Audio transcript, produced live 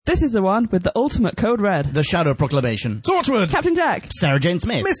This is the one with the ultimate code red. The Shadow Proclamation. Torchwood. Captain Jack. Sarah Jane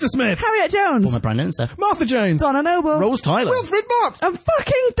Smith. Mr. Smith. Harriet Jones. Former Prime Minister. Martha Jones. Donna Noble. Rose Tyler. Wilfred Mott. And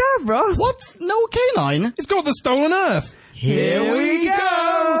fucking Davros. What? No canine? It's called The Stolen Earth. Here we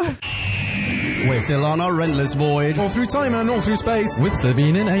go! We're still on our endless voyage. All through time and all through space. With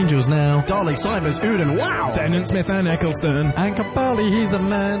Sabine and Angels now. Dalek, Cybers, Uden, wow! Tennant, Smith and Eccleston. And Capaldi, he's the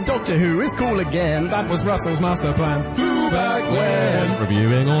man. Doctor Who is cool again. That was Russell's master plan. Who back when?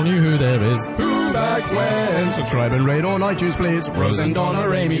 Reviewing all new Who there is. Who back when? Subscribe and rate on iTunes, please. Rose and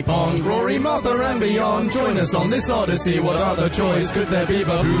Donna, Amy Pond, Rory, Martha and beyond. Join us on this odyssey. What other choice could there be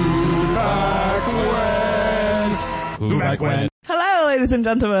but Who back when? Who back when? Hello, ladies and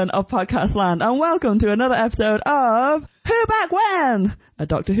gentlemen of Podcast Land, and welcome to another episode of Who Back When? A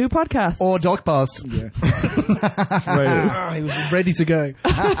Doctor Who podcast. Or Docpast. Yeah. He was ready to go.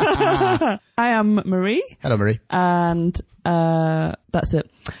 I am Marie. Hello, Marie. And that's it.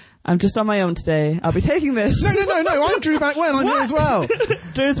 I'm just on my own today. I'll be taking this. No. I'm Drew back when. I'm here as well.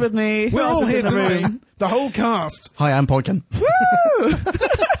 Drew's with me. We're all here in the tonight. room? The whole cast. Hi, I'm Podkin. Woo!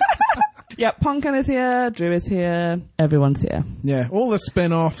 Yeah, Ponkin is here, Drew is here, everyone's here. Yeah, all the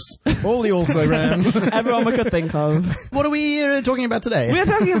spin-offs, all the also-rans. Everyone we could think of. What are we talking about today? We are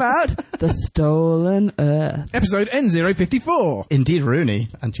talking about The Stolen Earth. Episode N054. Indeed, Rooney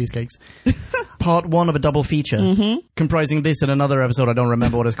and cheesecakes. Part one of a double feature, comprising this and another episode I don't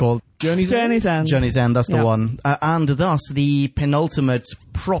remember what it's called. Journey's End. Journey's End, that's the Yeah. one. And thus, the penultimate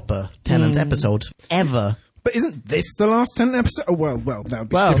proper Tennant episode ever. But isn't this the last 10 episode? Oh, well, that would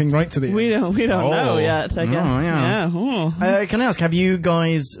be skipping right to the end. We don't know yet, I guess. Oh, yeah. Ooh. Can I ask, have you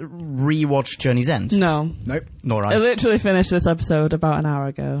guys rewatched Journey's End? No. Nope. Nor I I. literally finished this episode about an hour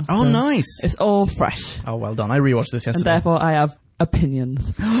ago. Oh, nice. It's all fresh. Oh, well done. I rewatched this And yesterday. therefore I have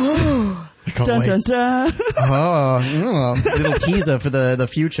opinions. I can't Dun, wait. dun, dun. Little teaser for the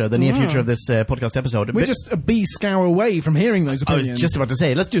future, the near future of this podcast episode. We're just a bee scour away from hearing those I opinions. was just about to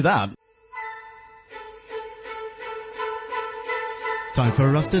say, let's do that. Time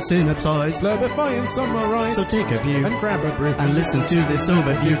for us to synopsize. Slurpify and summarize. So take a view And grab a brew. and listen to this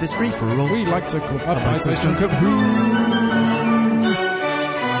overview, this free-for-all. We like to call a bite-sized chunk of Who.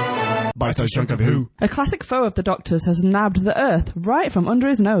 Bite-sized chunk of Who. A classic foe of the Doctor's has nabbed the Earth right from under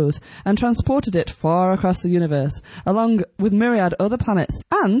his nose and transported it far across the universe, along with myriad other planets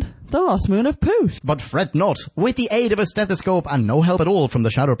and the lost moon of Poosh. But fret not. With the aid of a stethoscope and no help at all from the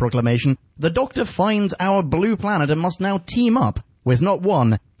Shadow Proclamation, the Doctor finds our blue planet and must now team up with not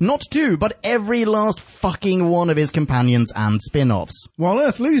one, not two, but every last fucking one of his companions and spin-offs. While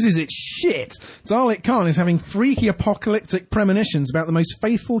Earth loses its shit, Dalek Khan is having freaky apocalyptic premonitions about the most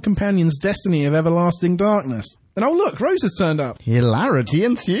faithful companion's destiny of everlasting darkness. And oh look, Rose has turned up. Hilarity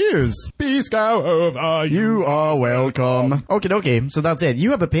ensues. Peace over You are welcome. Okay, so that's it.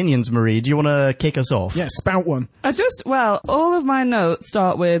 You have opinions, Marie. Do you want to kick us off? Yeah, spout one. All of my notes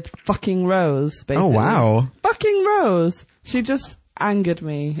start with fucking Rose, basically. Oh, wow. Fucking Rose. She just angered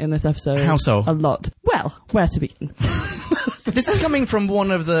me in this episode. How so? A lot. Well, where to begin? This is coming from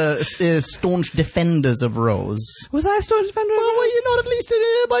one of the staunch defenders of Rose. Was I a staunch defender? Well, were you not at least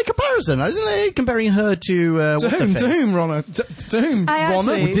by comparison? Isn't it comparing her to... To whom, Ronna? To whom, I Ronna?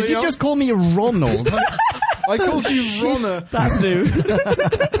 actually- Did you just call me Ronald? I called you Ronna. That's new.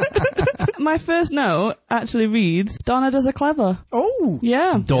 My first note actually reads, Donna does a clever. Oh.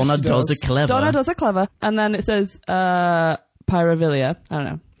 Yeah. Donna Yes, she does does. a clever. Donna does a clever. And then it says, Pyrovilia. I don't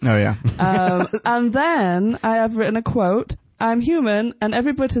know. Oh, yeah. And then I have written a quote. I'm human and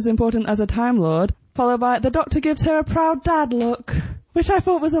every bit as important as a Time Lord, followed by the Doctor gives her a proud dad look, which I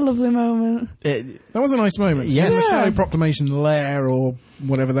thought was a lovely moment. That was a nice moment. Yes. In the Yeah. Shadow Proclamation lair, or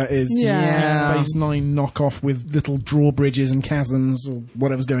whatever that is. Yeah. Deep Space Nine knockoff with little drawbridges and chasms, or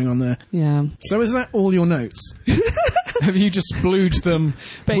whatever's going on there. Yeah. So is that all your notes? Have you just splooged them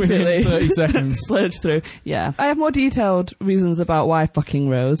Basically. within 30 seconds? Splurge through. Yeah. I have more detailed reasons about why fucking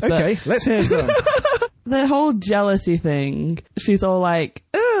Rose, but Okay, let's hear some. the whole jealousy thing, she's all like,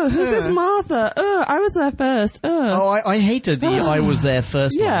 oh, who's this Martha? Oh, I was there first. Oh, I hated the I was there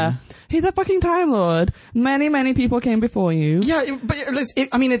first Yeah. one. He's a fucking Time Lord. Many people came before you. Yeah, but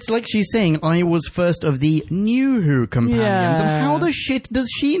it's like she's saying I was first of the new Who companions. Yeah. And how the shit does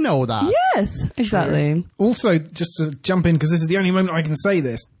she know that? Yes, exactly. Also, just to jump in, because this is the only moment I can say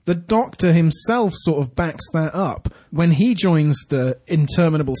this, the Doctor himself sort of backs that up when he joins the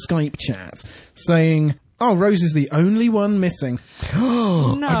interminable Skype chat, saying, oh, Rose is the only one missing.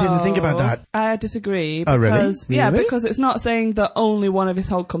 No, I didn't think about that. I disagree. Oh, really? Because, yeah, Really? because it's not saying that only one of his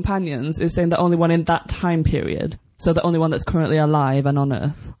whole companions, is saying that only one in that time period. so the only one that's currently alive and on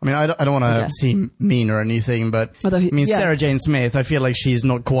Earth. I mean, I don't want to seem mean or anything, but Sarah Jane Smith, I feel like she's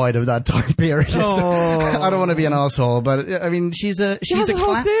not quite of that time period. Oh. I don't want to be an asshole, but I mean, she's a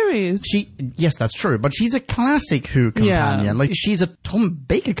whole series. Yes, that's true, but she's a classic Who companion. Yeah. Like, she's a Tom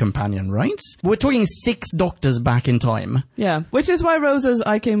Baker companion, right? We're talking 6 Doctors back in time. Yeah, which is why Rose's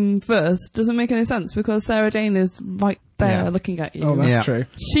I Came First doesn't make any sense, because Sarah Jane is right there looking at you. Oh, that's true.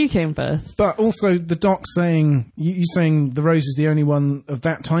 She came first. But also the Doc saying, you saying the Rose is the only one of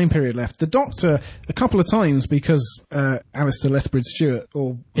that time period left. The Doctor, a couple of times, because Alistair Lethbridge Stewart,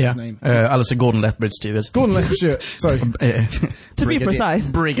 or what's his name? Alistair Gordon Lethbridge Stewart. Gordon Lethbridge Stewart, sorry. To be precise.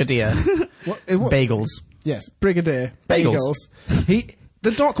 Brigadier. What? Bagels. Yes, Brigadier. Bagels. The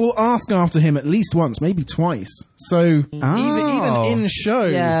Doc will ask after him at least once, maybe twice. So even in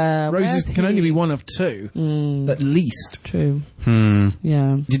show, Roses can only be one of 2, at least. True.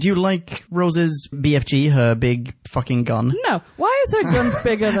 Yeah. Did you like Rose's BFG, her big fucking gun? No. Why is her gun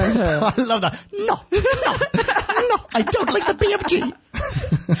bigger than her? I love that. No, I don't like the BFG.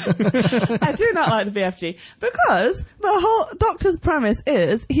 I do not like the BFG, because the whole Doctor's premise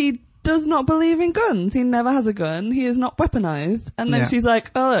is he does not believe in guns. He never has a gun. He is not weaponized. And then she's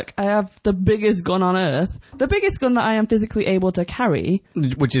like, oh, look, I have the biggest gun on Earth. The biggest gun that I am physically able to carry.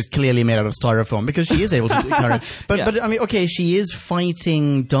 Which is clearly made out of styrofoam, because she is able to carry it. But I mean, okay, she is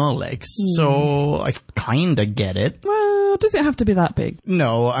fighting Daleks, so I kind of get it. Well, does it have to be that big?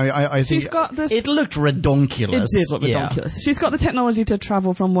 No, I think she's got this. It looked redonkulous. It did look redonkulous. She's got the technology to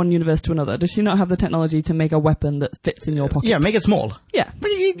travel from one universe to another. Does she not have the technology to make a weapon that fits in your pocket? Yeah, make it small. Yeah. But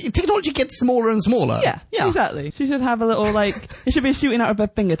technology gets smaller and smaller. Yeah, exactly. She should have a little, like, it should be shooting out of her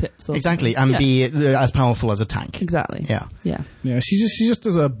fingertips. Exactly, and be as powerful as a tank. Exactly. Yeah. Yeah, she just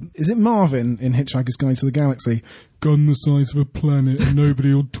does is it Marvin in Hitchhiker's Guide to the Galaxy? Gun the size of a planet and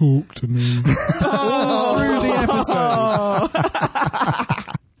nobody will talk to me. All through the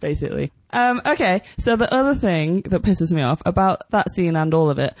episode. Basically. Okay, so the other thing that pisses me off about that scene and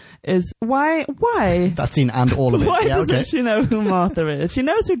all of it is why? That scene and all of it. Why doesn't she know who Martha is? She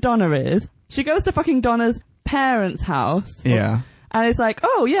knows who Donna is. She goes to fucking Donna's parents' house. Yeah. And it's like,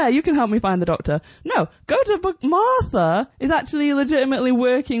 oh yeah, you can help me find the Doctor. No, go to Martha is actually legitimately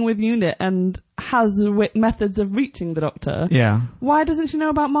working with UNIT and has methods of reaching the Doctor. Yeah. Why doesn't she know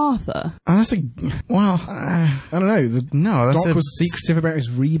about Martha? I don't know. The Doc was secretive about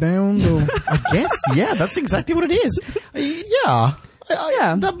his rebound, or I guess, yeah, that's exactly what it is. Yeah.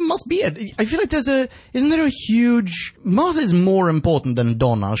 That must be it. I feel like isn't there a huge... Martha is more important than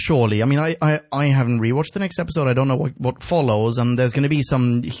Donna, surely. I mean, I haven't rewatched the next episode. I don't know what follows, and there's going to be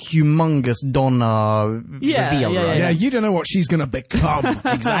some humongous Donna reveal, right? Yeah, you don't know what she's going to become.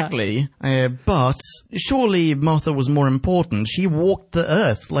 Exactly. But surely Martha was more important. She walked the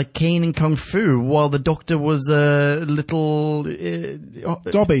earth like Kane in Kung Fu, while the Doctor was a little...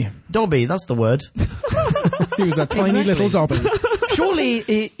 Dobby. Dobby, that's the word. He was a tiny little Dobby.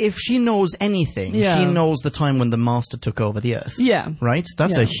 Surely, if she knows anything, she knows the time when the Master took over the Earth. Yeah. Right?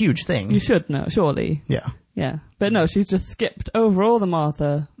 That's a huge thing. You should know, surely. Yeah. Yeah. But no, she's just skipped over all the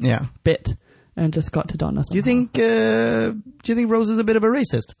Martha bit and just got to Donna somehow. Do you think Rose is a bit of a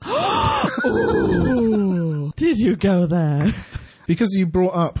racist? Ooh, did you go there? Because you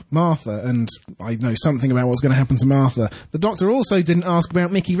brought up Martha, and I know something about what's going to happen to Martha, the Doctor also didn't ask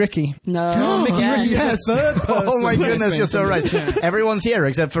about Mickey Ricky. No. Mickey Ricky, yes. the third person. Oh my goodness, you're so right. Everyone's here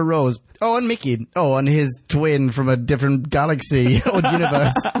except for Rose. Oh, and Mickey. Oh, and his twin from a different galaxy or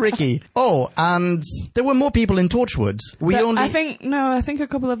universe, Ricky. Oh, and there were more people in Torchwood. I think a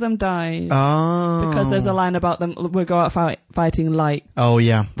couple of them died. Oh. Because there's a line about them, we'll go out fighting like. Oh,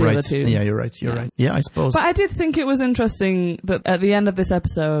 yeah. The right. other two. Yeah, you're right. You're right. Yeah, I suppose. But I did think it was interesting that at the end of this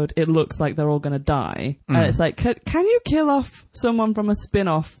episode, it looks like they're all going to die. And it's like, can you kill off someone from a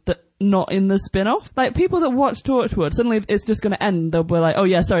spin-off that not in the spin-off? Like, people that watch Torchwood, suddenly it's just going to end. They'll be like, oh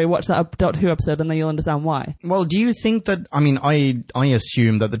yeah, sorry, watch that Doctor Who episode, and then you'll understand why. Well, do you think that... I mean, I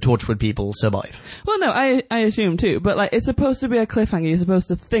assume that the Torchwood people survive. Well, no, I assume too, but like, it's supposed to be a cliffhanger. You're supposed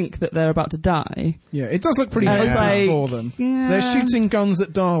to think that they're about to die. Yeah, it does look pretty hopeless for them. Yeah. They're shooting guns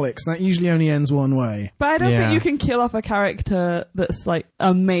at Daleks. That usually only ends one way. But I don't think you can kill off a character that's like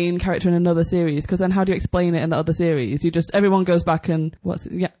a main character in another series, because then how do you explain it in the other series? Everyone goes back and...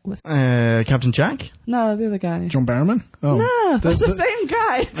 Captain Jack? No, the other guy. John Barrowman? Oh. No, that's the same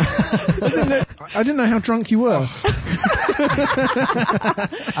guy. I didn't know how drunk you were.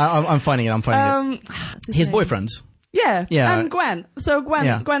 I'm finding it. His boyfriend. Yeah. And Gwen. So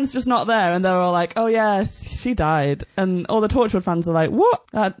Gwen's just not there, and they're all like, oh yeah, she died. And all the Torchwood fans are like, what?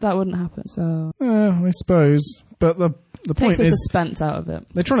 That wouldn't happen, so... I suppose. But the point takes the is... suspense out of it.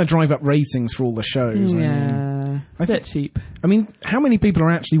 They're trying to drive up ratings for all the shows. Yeah. It's a bit cheap. I mean, how many people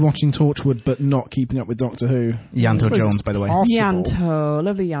are actually watching Torchwood but not keeping up with Doctor Who? Yanto Jones, by the way. Yanto.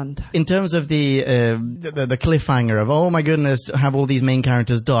 Lovely Yanto. In terms of the cliffhanger of, oh my goodness, have all these main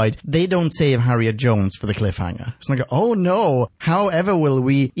characters died, they don't save Harriet Jones for the cliffhanger. It's like, oh no, however will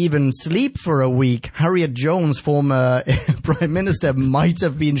we even sleep for a week? Harriet Jones, former Prime Minister, might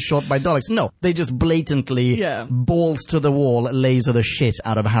have been shot by Daleks. No, they just blatantly balls to the wall laser the shit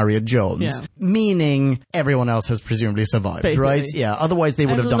out of Harriet Jones. Yeah. Meaning everyone else has presumably survived, Basically. right? Yeah, otherwise they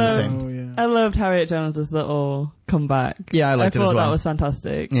would have done the same. I loved Harriet Jones's little comeback. Yeah, I liked it as well. I thought that was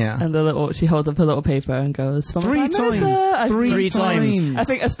fantastic. Yeah. And she holds up her little paper and goes, Three times. I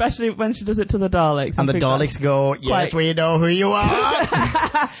think especially when she does it to the Daleks. And the Daleks go, yes, we know who you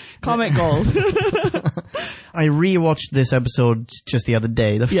are. Comic gold. I rewatched this episode just the other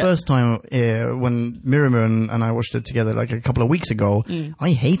day. The first time when Miriam and I watched it together like a couple of weeks ago,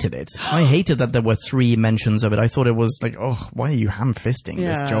 I hated it. I hated that there were 3 mentions of it. I thought it was like, oh, why are you ham-fisting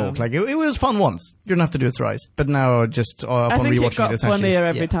this joke? Like, it was fun once. You don't have to do it thrice. But now, just upon rewatching it, funnier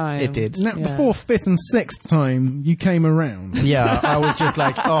every time. It did. Now, the 4th, 5th and 6th time you came around. Yeah, I was just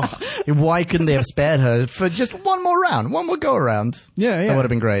like, oh, why couldn't they have spared her for just one more round, one more go around? Yeah. That would have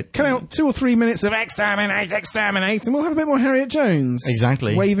been great. Cut out 2 or 3 minutes of exterminate, and we'll have a bit more Harriet Jones.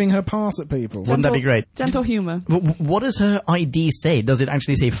 Exactly. Waving her pass at people. Wouldn't that be great? Gentle humour. What does her ID say? Does it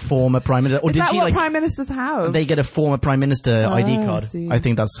actually say former Prime Minister? Or Is did that she what Prime Ministers have? They get a former Prime Minister ID card. I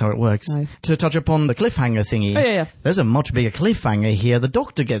think that's how it works. Nice. To touch upon the cliffhanger thingy, there's a much bigger cliffhanger here. The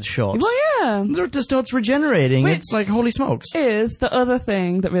Doctor gets shot. Well, yeah. The Doctor starts regenerating. Which it's like, holy smokes. Is the other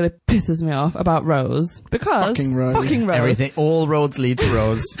thing that really pisses me off about Rose. Because... Fucking Rose. Everything, all roads lead to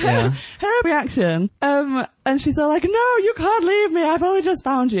Rose. Yeah. Her reaction, and she's all like, no, you can't leave me, I've only just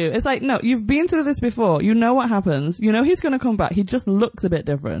found you. It's like, no, you've been through this before, you know what happens, you know he's going to come back, he just looks a bit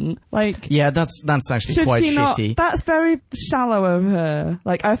different. Like, yeah, that's actually quite shitty. That's very shallow of her.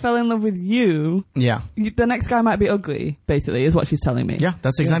 Like, I fell in love with you. Yeah. The next guy might be ugly, basically, is what she's telling me. Yeah,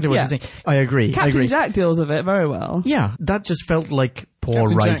 that's exactly what she's saying. I agree. Captain Jack deals with it very well. Yeah, that just felt like poor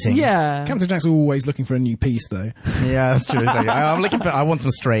Captain writing. Jackson. Yeah. Captain Jack's always looking for a new piece, though. Yeah, that's true. I want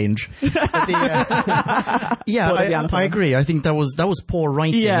some Strange. But I agree. I think that was poor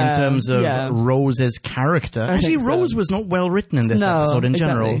writing in terms of Rose's character. Actually, Rose was not well written in this episode in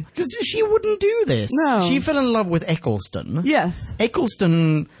general. Because she wouldn't do this. No. She fell in love with Eccleston. Yes.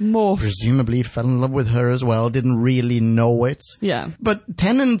 Eccleston presumably fell in love with her as well, didn't really know it. Yeah. But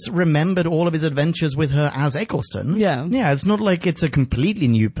Tennant remembered all of his adventures with her as Eccleston. Yeah. Yeah, it's not like it's a completely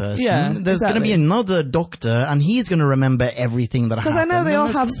new person. Yeah, There's going to be another Doctor, and he's going to remember everything that happened. Because I know they all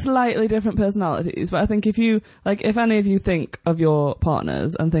have slightly different personalities, but I think if any of you think of your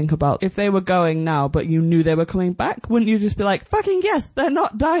partners and think about if they were going now, but you knew they were coming back, wouldn't you just be like, fucking yes, they're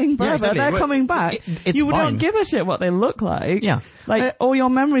not dying forever, exactly. They're coming back. It's you fine. don't give a shit what they look like. Yeah. Like, all your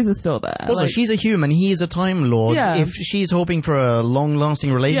memories are still there. Also, she's a human, he's a Time Lord. Yeah. If she's hoping for a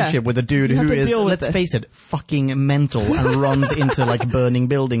long-lasting relationship with a dude who is, let's face it, fucking mental and runs into, like, burning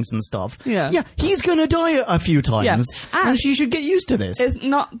buildings and stuff. Yeah, he's gonna die a few times, and she should get used to this. It's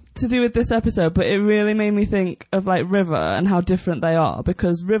not to do with this episode, but it really made me think of like River and how different they are,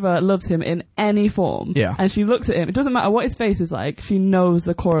 because River loves him in any form. Yeah. And she looks at him, it doesn't matter what his face is like, she knows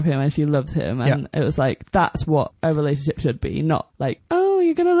the core of him and she loves him, and it was like, that's what a relationship should be, not like, oh,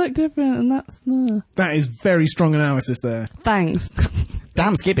 you're gonna look different, and that's That is very strong analysis there. Thanks.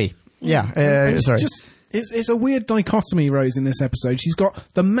 Damn Skippy. Yeah, sorry. It's a weird dichotomy, Rose, in this episode. She's got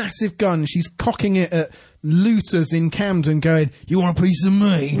the massive gun. She's cocking it at looters in Camden going, you want a piece of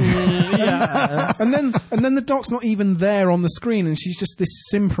me? Yeah. and then the Doc's not even there on the screen, and she's just this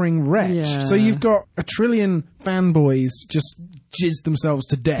simpering wretch. Yeah. So you've got a trillion fanboys just jizzed themselves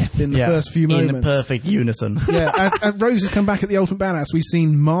to death in the first few moments. In perfect unison. Yeah, as Rose has come back at the Ultimate Badass, we've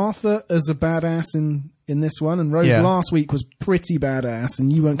seen Martha as a badass in this one, and Rose last week was pretty badass,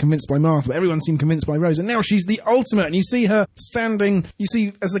 and you weren't convinced by Martha, but everyone seemed convinced by Rose, and now she's the ultimate, and you see her standing, you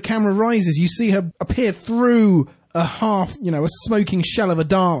see, as the camera rises, you see her appear through a half, a smoking shell of a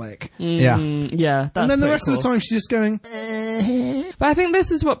Dalek. Yeah, that's and then the rest cool. of the time she's just going... But I think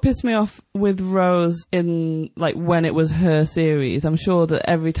this is what pissed me off with Rose in, like, when it was her series. I'm sure that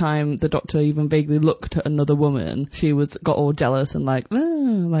every time the Doctor even vaguely looked at another woman, she got all jealous and like, I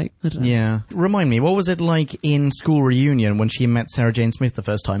don't know. Yeah. Remind me, what was it like in School Reunion when she met Sarah Jane Smith the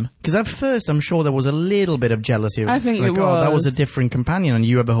first time? Because at first I'm sure there was a little bit of jealousy. I think like, it was. that was a different companion and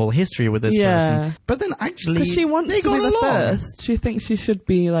you have a whole history with this person. But then actually... Because she wanted wants They to be got the along. first. She thinks she should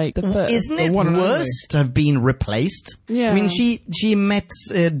be like the first. Isn't The it one and worse only. to have been replaced? Yeah. I mean, she met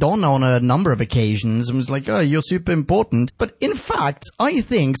Donna on a number of occasions and was like, oh, you're super important. But in fact, I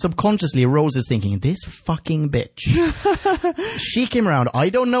think subconsciously Rose is thinking, this fucking bitch. She came around. I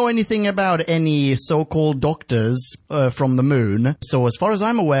don't know anything about any so-called doctors from the moon. So as far as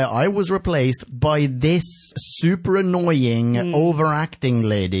I'm aware, I was replaced by this super annoying, overacting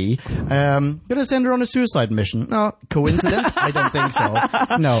lady. Gonna send her on a suicide mission. No, coincidence? I don't think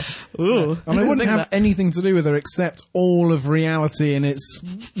so. No. Ooh. And it wouldn't have anything to do with her except all of reality and its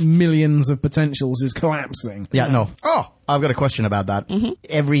millions of potentials is collapsing. Yeah, no. Oh, I've got a question about that.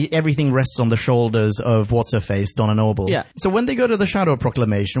 Everything rests on the shoulders of what's-her-face, Donna Noble. Yeah. So when they go to the Shadow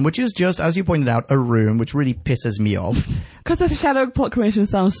Proclamation, which is just, as you pointed out, a room, which really pisses me off. Because the Shadow Proclamation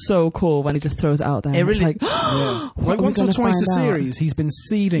sounds so cool when he just throws it out there. It really- It's like, Like once or twice a series, he's been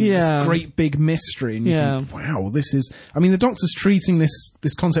seeding Yeah. this great big mystery, and you Yeah. think, wow, this is... I mean, the Doctor's treating this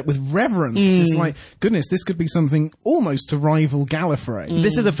concept with reverence. It's like, goodness, this could be something almost to rival Gallifrey.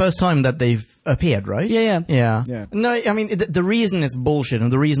 This is the first time that they've appeared, right? Yeah. Yeah. No, I mean, the reason it's bullshit,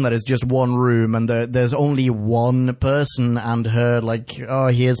 and the reason that it's just one room, and there's only one person, and her, like, oh,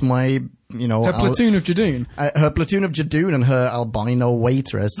 here's my... You know, Her platoon of Jadoon. her platoon of Jadoon and her albino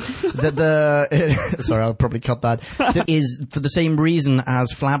waitress. Sorry, I'll probably cut that. Is for the same reason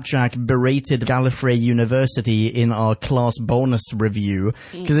as Flapjack berated Gallifrey University in our class bonus review.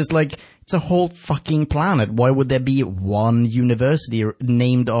 Because it's like, it's a whole fucking planet. Why would there be one university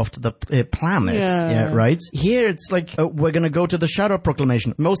named after the planet? Yeah. Right? Here it's like, we're gonna go to the Shadow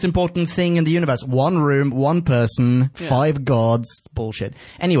Proclamation. Most important thing in the universe. One room, one person, 5 gods. It's bullshit.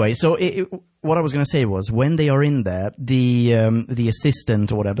 Anyway, so what I was going to say was, when they are in there, the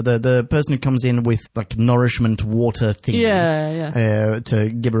assistant or whatever, the person who comes in with like nourishment water thing, to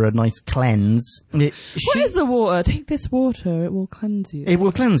give her a nice cleanse. what is the water? Take this water, it will cleanse you. It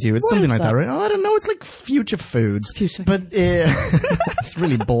will cleanse you. It's What something is like that, that? right? Oh, I don't know. It's like future foods. Future. But it's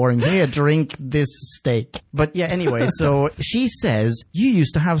really boring. Here, drink this steak. But yeah, anyway, so she says, you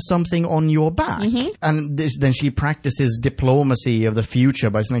used to have something on your back. And then she practices diplomacy of the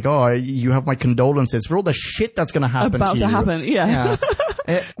future by saying, oh, you have my condolences for all the shit that's going to happen About to to you. happen, yeah.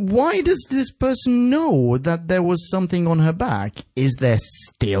 Why does this person know that there was something on her back? Is there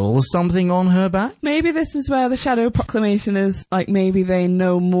still something on her back? Maybe this is where the Shadow Proclamation is, like, maybe they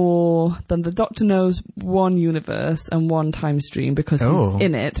know more than the Doctor knows one universe and one time stream because he's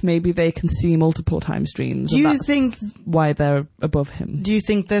in it. Maybe they can see multiple time streams. Do you think why they're above him? Do you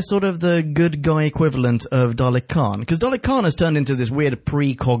think they're sort of the good guy equivalent of Dalek Khan? Because Dalek Khan has turned into this weird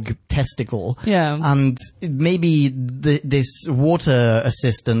precog testicle. Yeah. And maybe this water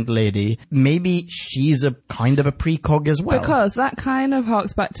assistant lady, maybe she's a kind of a precog as well. Because that kind of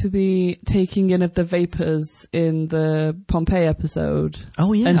harks back to the taking in of the vapors in the Pompeii episode.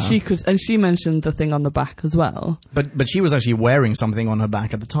 Oh, yeah. And she mentioned the thing on the back as well. But she was actually wearing something on her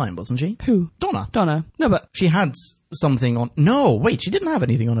back at the time, wasn't she? Who? Donna. No, but She had something on... No, wait, she didn't have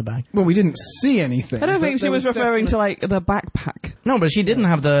anything on her back. Well, we didn't see anything. I don't but think she there was referring to, like, the backpack. No, but she didn't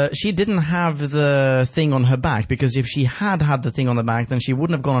have the thing on her back, because if she had the thing on the back, then she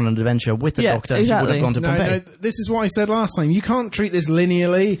wouldn't have gone on an adventure with the Doctor, and exactly. she would have gone to Pompeii. No, this is what I said last time. You can't treat this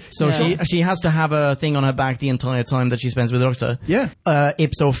linearly. So she has to have a thing on her back the entire time that she spends with the Doctor. Yeah.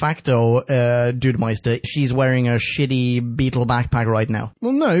 Ipso facto, Dudemeister, she's wearing a shitty Beetle backpack right now.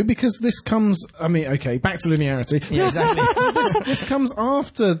 Well, no, because this comes... I mean, okay, back to linearity. Yeah, exactly. This comes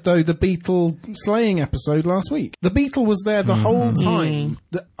after, though, the Beetle slaying episode last week. The Beetle was there the whole time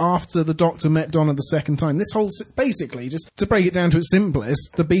after the Doctor met Donna the second time. This whole... Basically, just to break it down to its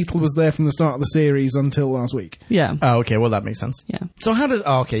simplest, the Beetle was there from the start of the series until last week. Yeah. Oh, okay, well that makes sense. Yeah. So how does...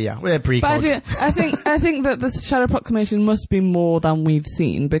 Oh, okay, yeah, we're But I think that the Shadow Proclamation must be more than we've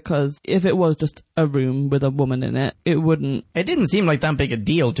seen, because if it was just a room with a woman in it, it wouldn't... It didn't seem like that big a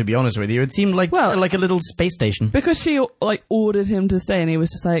deal, to be honest with you. It seemed like a little space station. Because she, like, ordered him to stay, and he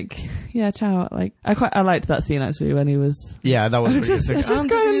was just like, yeah, ciao. Like, I liked that scene, actually, when he was... Yeah, that was... Just go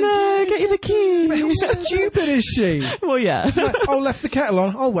and get you the key. How stupid is she? Well, yeah. Oh, left the kettle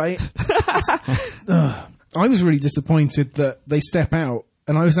on. I'll wait. I was really disappointed that they step out.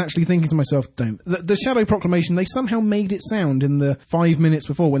 And I was actually thinking to myself, don't. The Shadow Proclamation, they somehow made it sound in the 5 minutes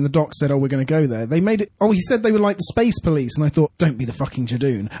before when the Doc said, oh, we're going to go there. They made it, he said they were like the space police. And I thought, don't be the fucking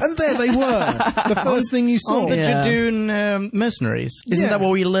Jadoon. And there they were. The first thing you saw. The Yeah. Jadoon mercenaries. Isn't Yeah. that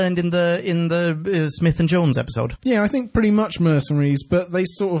what we learned in the Smith and Jones episode? Yeah, I think pretty much mercenaries, but they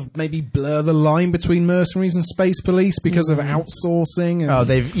sort of maybe blur the line between mercenaries and space police because of outsourcing. And Oh,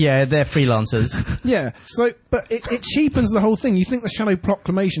 they're freelancers. yeah, so, but it cheapens the whole thing. You think the Shadow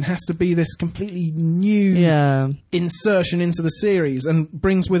Proclamation has to be this completely new insertion into the series and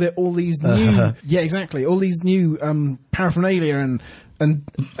brings with it all these new, all these new paraphernalia and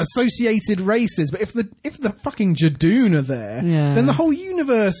associated races. But if the fucking Jadoon are there, then the whole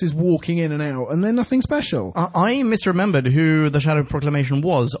universe is walking in and out, and they're nothing special. I misremembered who the Shadow Proclamation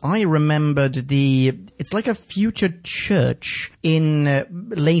was. I remembered it's like a future church in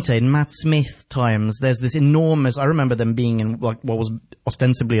later in Matt Smith times. There's this enormous. I remember them being in like what was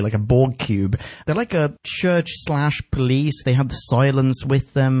ostensibly like a Borg cube. They're like a church/police. They had the Silence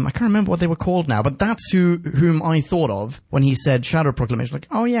with them. I can't remember what they were called now, but that's whom I thought of when he said Shadow Proclamation. Like,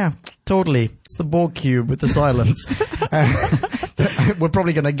 oh yeah, totally. It's the Borg cube with the Silence. We're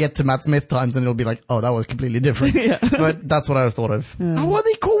probably going to get to Matt Smith times and it'll be like, oh, that was completely different. But that's what I thought of. Oh, what are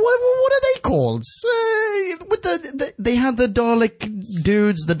they called? What are they called? With they had the Dalek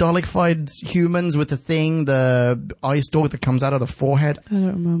dudes, the Dalek-fied humans with the thing, the eye stalk that comes out of the forehead. I don't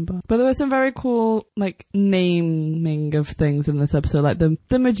remember. But there was some very cool, like, naming of things in this episode. Like,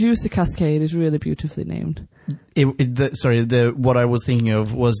 the Medusa Cascade is really beautifully named. What I was thinking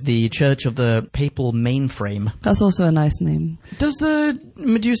of was the Church of the Papal Mainframe. That's also a nice name. Does the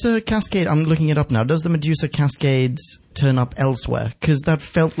Medusa Cascade, I'm looking it up now, does the Medusa Cascades turn up elsewhere? Because that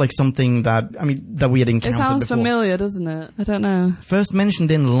felt like something that we had encountered before. It sounds familiar, doesn't it? I don't know. First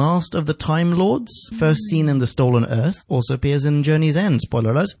mentioned in Last of the Time Lords, first seen in The Stolen Earth, also appears in Journey's End,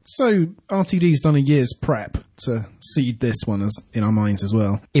 spoiler alert. So RTD's done a year's prep to seed this one as in our minds as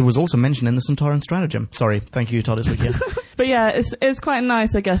well. It was also mentioned in the Centauran Stratagem. Sorry, thank you, TARDIS Wiki. But yeah, it's quite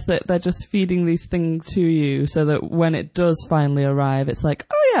nice, I guess, that they're just feeding these things to you so that when it does finally arrive, it's like,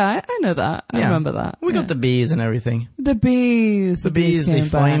 oh yeah, I know that. I remember that. We got the bees and everything. The bees. The bees, it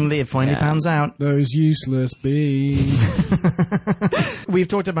finally pans out. Those useless bees. We've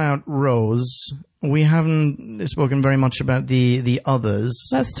talked about Rose. We haven't spoken very much about the others.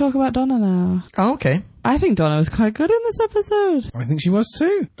 Let's talk about Donna now. Oh, okay. I think Donna was quite good in this episode. I think she was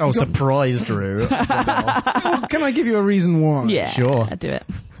too. Oh, surprise, Drew. Well, can I give you a reason why? Yeah, sure. Do it.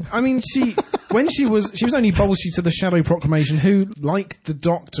 I mean, she was only bolshy to the Shadow Proclamation, who, like the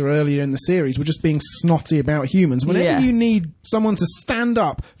Doctor earlier in the series, were just being snotty about humans. Whenever you need someone to stand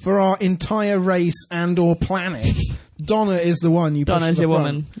up for our entire race and or planet, Donna is the one you push to the front. Donna's your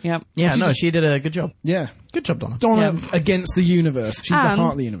woman. Yep. Yeah, she did a good job. Yeah. Good job, Donna. Donna against the universe. She's the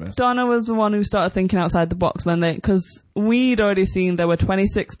heart of the universe. Donna was the one who started thinking outside the box because we'd already seen there were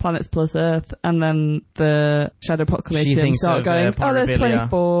 26 planets plus Earth, and then the Shadow Proclamation started going, oh, there's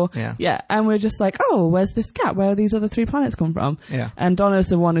 24. Yeah. And we're just like, oh, where's this gap? Where are these other 3 planets come from? Yeah. And Donna's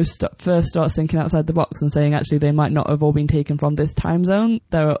the one who first starts thinking outside the box and saying, actually, they might not have all been taken from this time zone.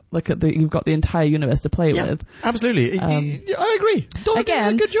 You've got the entire universe to play with. Absolutely. I agree. Donna did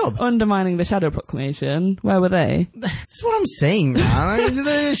a good job. Undermining the Shadow Proclamation. Where were they? That's what I'm saying, man.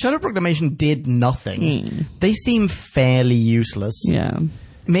 The Shadow Proclamation did nothing. They seem fairly useless. Yeah.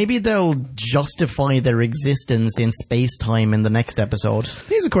 Maybe they'll justify their existence in space-time in the next episode.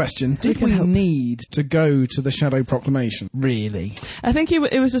 Here's a question. Did we need to go to the Shadow Proclamation? Really? I think it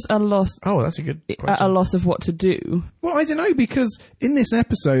was just a loss. Oh, that's a good question. A loss of what to do. Well, I don't know, because in this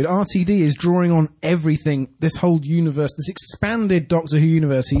episode, RTD is drawing on everything, this whole universe, this expanded Doctor Who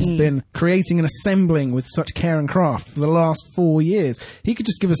universe he's been creating and assembling with such care and craft for the last 4 years. He could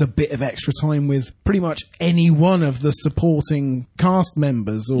just give us a bit of extra time with pretty much any one of the supporting cast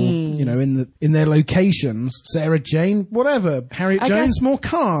members. Or in their locations, Sarah Jane, whatever, Harriet Jones, more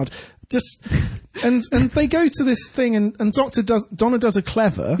card, just and they go to this thing and Donna does a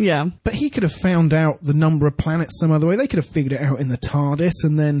clever, but he could have found out the number of planets some other way. They could have figured it out in the TARDIS,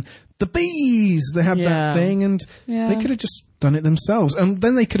 and then the bees, they had that thing, and they could have just done it themselves, and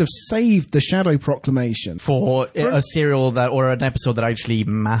then they could have saved the Shadow Proclamation for a serial or an episode that actually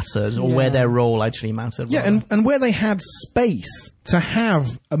mattered, or where their role actually mattered. Yeah, and where they had space to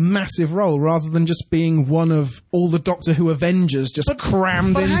have a massive role rather than just being one of all the Doctor Who Avengers just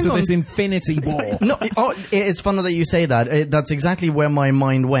crammed into this infinity ball. No, it's funny that you say that. That's exactly where my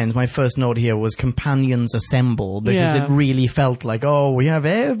mind went. My first note here was companions assemble, because it really felt like, oh, we have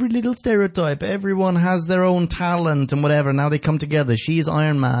every little stereotype. Everyone has their own talent and whatever. Now they come together. She's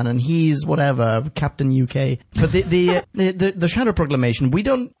Iron Man and he's whatever, Captain UK. But the Shadow Proclamation, we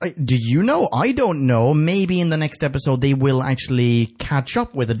don't. Do you know? I don't know. Maybe in the next episode they will actually catch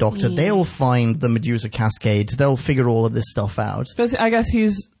up with the Doctor. They'll find the Medusa Cascade. They'll figure all of this stuff out. Because I guess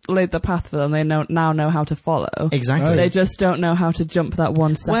he's laid the path for them. They now know how to follow. Exactly. They just don't know how to jump that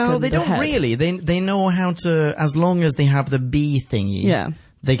 1 second. Well, they don't really. They know how to, as long as they have the bee thingy. Yeah.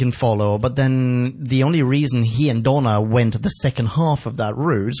 They can follow, but then the only reason he and Donna went the second half of that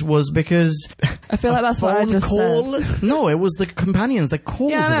route was because I feel like that's what I phone just call? said. No, it was the companions that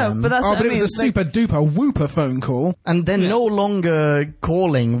called Yeah, I know, them. but that's Oh, what but I it was mean. a super duper whooper phone call. And they're no longer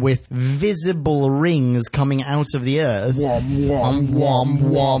calling with visible rings coming out of the earth. Wom, wom,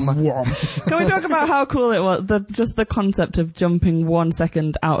 wom, wom, wom. Can we talk about how cool it was? Just the concept of jumping 1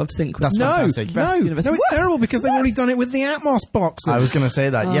 second out of sync with That's No, fantastic. no, Universe. it's terrible because they've already done it with the Atmos boxes. I was going to say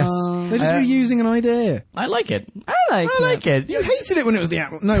that, yes. They're just reusing an idea. I like it. I like it. You hated it when it was the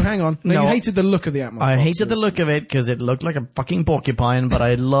Atmos. No, hang on. No, No. you hated the look of the Atmos I boxes. hated the look of it because it looked like a fucking porcupine, but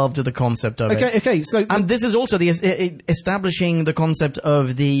I loved the concept of it. Okay, so... And this is also the establishing the concept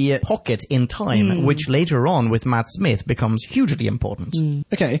of the pocket in time, which later on with Matt Smith becomes hugely important.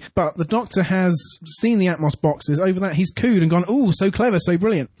 Okay, but the Doctor has seen the Atmos boxes. Over that, he's cooed and gone, ooh, so clever, so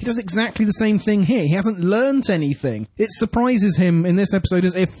brilliant. He does exactly the same thing here. He hasn't learnt anything. It surprises him in this episode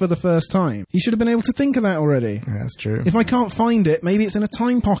as if for the first time. He should have been able to think of that already. That's true. If I can't find it, maybe it's in a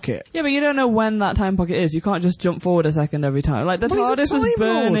time pocket. Yeah, but you don't know when that time pocket is. You can't just jump forward a second every time. Like, the But he's a TARDIS was Time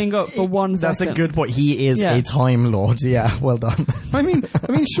burning up for 1 second. That's a good point. He is Yeah. a Time Lord. Yeah, well done. I mean,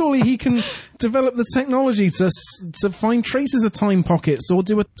 surely he can develop the technology to find traces of time pockets or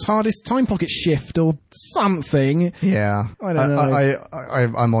do a TARDIS time pocket shift or something. Yeah. I don't know.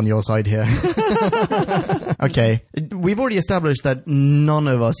 I'm on your side here. Okay. We've already established that none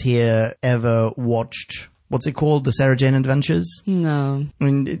of us here ever watched, what's it called? The Sarah Jane Adventures? No. I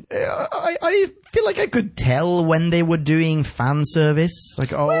mean, I feel like I could tell when they were doing fan service.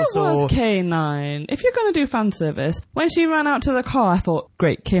 Like, Where also... was K9? If you're going to do fan service, when she ran out to the car, I thought,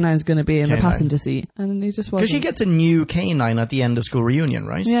 great, K9's going to be in the K9. passenger seat. And he just wasn't. Because she gets a new K9 at the end of school reunion,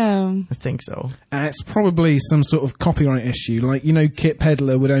 right? Yeah. I think so. It's probably some sort of copyright issue. Like, Kit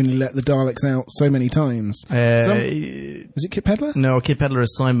Pedler would only let the Daleks out so many times. Is it Kit Pedler? No, Kid Pedler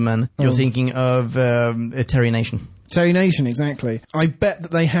is Cyberman. You're thinking of Terry Nation. Terry Nation, exactly. I bet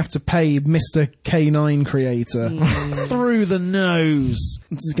that they have to pay Mr. K9 creator through the nose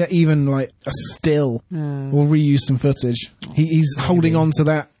to get even like a still or reuse some footage. He's holding on to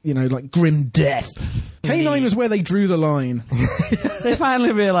that, like grim death. K9 was where they drew the line. They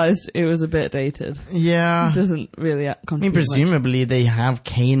finally realised it was a bit dated. Yeah. It doesn't really contribute I mean, presumably they have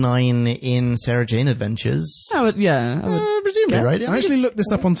K9 in Sarah Jane Adventures. much. I would Presumably, guess. right? I actually looked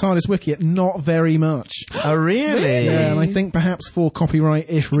this up on TARDIS Wiki. Not very much. Oh, really? Yeah, and I think perhaps for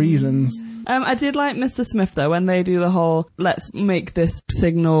copyright-ish reasons. I did like Mr. Smith, though, when they do the whole, let's make this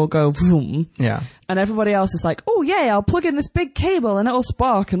signal go vroom. Yeah. And everybody else is like, oh, yeah, I'll plug in this big cable and it'll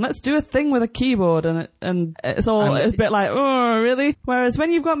spark and let's do a thing with a keyboard. And it's a bit like, oh, really? Whereas when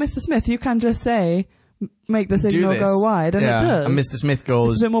you've got Mr. Smith, you can just say, make the signal go wide. And it does. And Mr. Smith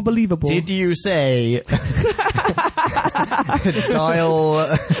goes, it's a bit more believable. did you say dial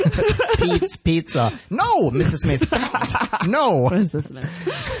Pete's Pizza? No, Mr. Smith, don't. No. Mr. Smith.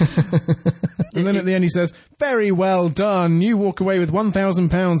 And then at the end he says, very well done. You walk away with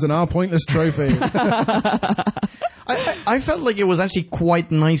 £1,000 and our pointless trophy. I felt like it was actually quite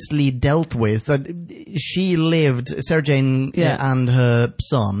nicely dealt with. That she lived, Sarah Jane and her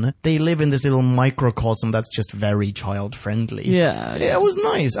son, they live in this little microcosm that's just very child friendly. Yeah. It was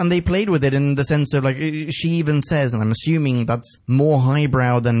nice, and they played with it in the sense of, like, she even says, and I'm assuming that's more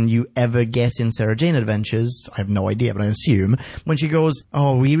highbrow than you ever get in Sarah Jane Adventures, I have no idea, but I assume, when she goes,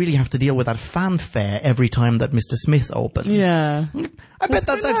 oh, we really have to deal with that fanfare every time that Mr. Smith opens. Yeah. I bet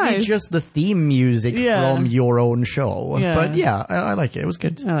that's actually nice. just the theme music from your own show. Yeah. But yeah, I like it. It was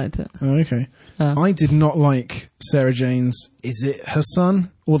good. I liked it. Oh, okay. I did not like Sarah Jane's, is it her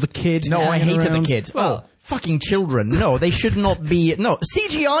son? Or the kid? No, who's I hanging hated around? the kid. Well, fucking children. No, they should not be. No,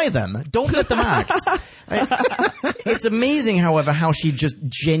 CGI them. Don't let them act. It's amazing, however, how she just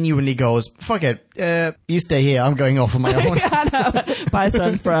genuinely goes, fuck it, you stay here, I'm going off on my own. I know. Bye,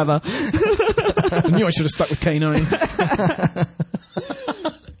 son, forever. I knew I should have stuck with K9.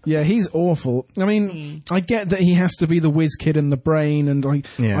 Yeah, he's awful. I mean, I get that he has to be the whiz kid in the brain, and I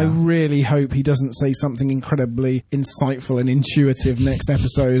really hope he doesn't say something incredibly insightful and intuitive next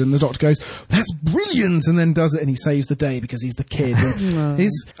episode, and the Doctor goes, that's brilliant, and then does it, and he saves the day because he's the kid.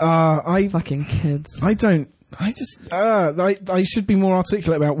 And Fucking kids. I should be more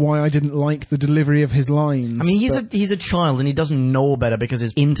articulate about why I didn't like the delivery of his lines. I mean, he's a child and he doesn't know better because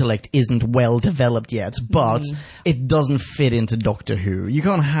his intellect isn't well developed yet, but it doesn't fit into Doctor Who. You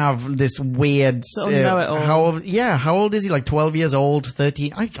can't have this weird... How old is he? Like 12 years old?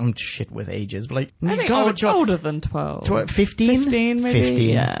 13? I don't shit with ages, but like... I think older than 12. 15? 15, maybe? 15.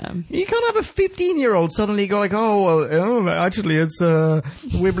 Yeah. You can't have a 15-year-old suddenly go like, actually it's a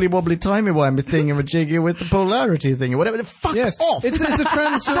wibbly-wobbly timey-wimey thingamajiggy with the polarity thing or whatever. Fuck off! It's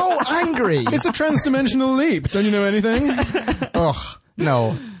a so angry. It's a trans-dimensional leap. Don't you know anything? Ugh.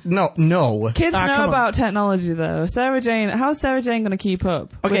 No. Kids come know on. about technology, though. How's Sarah Jane going to keep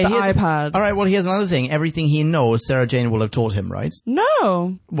up with the here's- iPad? All right, well, here's another thing. Everything he knows, Sarah Jane will have taught him, right?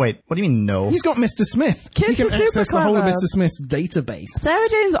 No. Wait, what do you mean no? He's got Mr. Smith. Kids he can are super access the whole of clever. Mr. Smith's database. Sarah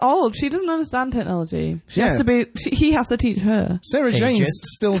Jane's old. She doesn't understand technology. She Yeah. has to be. He has to teach her. Sarah Jane Ageist.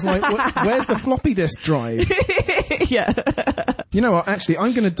 still's like, where's the floppy disk drive? Yeah. You know what? Actually,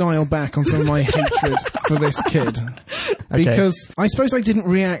 I'm going to dial back on some of my hatred for this kid. Because I suppose I didn't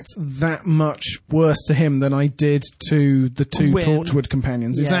react that much worse to him than I did to the two Wynn. Torchwood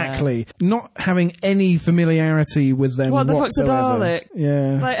companions. Yeah. Exactly. Not having any familiarity with them What the fuck's a whatsoever. Dalek?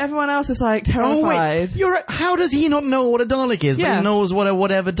 Yeah. Like everyone else is like Oh terrified. wait, you're right. How does he not know what a Dalek is? But Yeah. he knows what a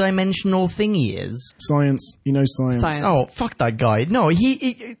whatever dimensional thing he is. Science. You know science. Science. Oh, fuck that guy. No,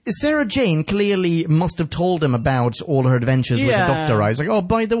 Sarah Jane clearly must have told him about all her adventures with the Yeah. Doctor, right? It's like, oh,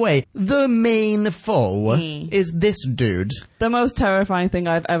 by the way, the main foe is this dude. The most terrifying thing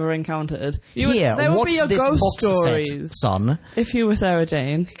I've ever encountered. Here, there would watch be your this ghost box stories set, son. if you were Sarah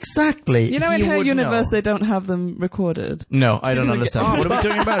Jane. Exactly. You know, in He her would universe, know. they don't have them recorded. No, I don't like, understand. What are we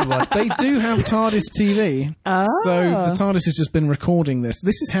talking about? What? They do have TARDIS TV, Ah. so the TARDIS has just been recording this.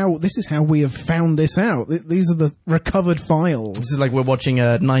 This is how we have found this out. These are the recovered files. This is like we're watching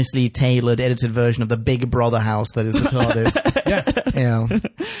a nicely tailored, edited version of the Big Brother house that is the TARDIS. Yeah.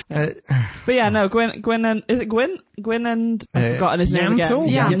 But yeah, no, Gwyn and is it Gwyn? Gwyn and I've forgotten his name Yantel?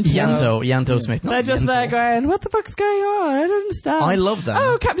 again. Yanto Smith. They're just there going, what the fuck's going on? I don't understand. I love them.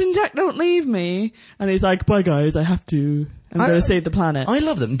 Oh, Captain Jack, don't leave me. And he's like, bye guys, I have to. I'm going to save the planet. I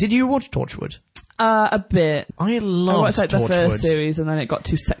love them. Did you watch Torchwood? A bit. I I love watched like the Torchwood. first series and then it got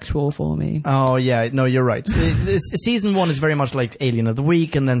too sexual for me. Oh yeah, no, you're right. Season 1 is very much like Alien of the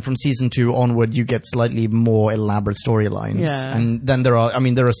Week, and then from season 2 onward, you get slightly more elaborate storylines. Yeah. And then there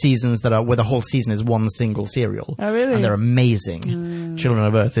are seasons that are where the whole season is one single serial. Oh, really? And they're amazing. Children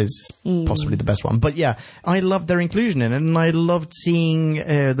of Earth is possibly the best one. But yeah, I loved their inclusion in it, and I loved seeing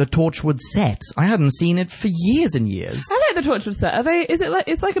the Torchwood set. I hadn't seen it for years and years. I like the Torchwood set.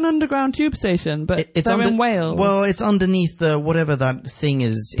 It's like an underground tube station, but It's they're in Wales. Well, it's underneath the whatever that thing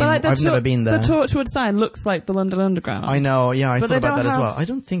is. But like I've never been there. The Torchwood sign looks like the London Underground. I know, yeah, I But thought they about don't that as have- well. I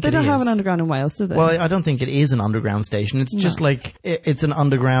don't think They it don't is. have an underground in Wales, do they? Well, I don't think it is an underground station. It's just like it's an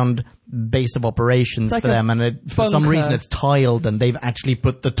underground base of operations Like for a them, and for some bunker. reason it's tiled, and they've actually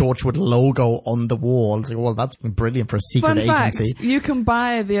put the Torchwood logo on the wall. It's like, well, that's brilliant for a secret Fun fact, agency. you can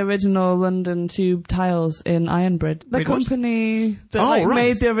buy the original London Tube tiles in Ironbridge. The Wait, what? company that Oh, right.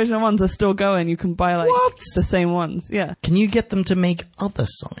 made the original ones are still going. You can buy What? the same ones. Yeah. Can you get them to make other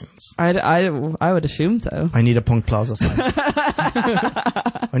signs? I would assume so. I need a Punk Plaza sign.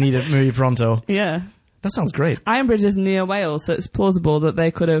 I need it movie pronto. Yeah. That sounds great. Ironbridge is near Wales, so it's plausible that they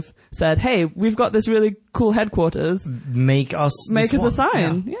could have said, hey, we've got this really cool headquarters. Make us Make this us a one.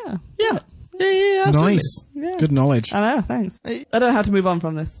 sign. Yeah. Yeah. Yeah, absolutely. Nice. Yeah. Good knowledge. I know, thanks. I don't know how to move on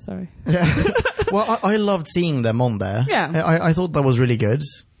from this, sorry. Well, I loved seeing them on there. Yeah. I thought that was really good.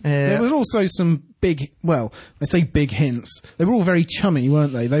 There was also some big, well, I say big hints. They were all very chummy,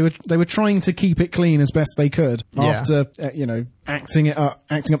 weren't they? They were trying to keep it clean as best they could Yeah. after, acting up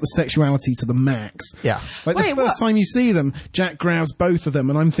the sexuality to the max. Yeah. Like Wait, the first time you see them, Jack grabs both of them,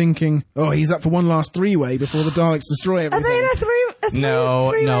 and I'm thinking, oh, he's up for one last three-way before the Daleks destroy Are everything. they in a three-way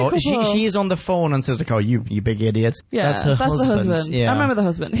No. couple? She's on the phone and says like, "Oh, you big idiot." Yeah, that's her the husband. Yeah. I remember the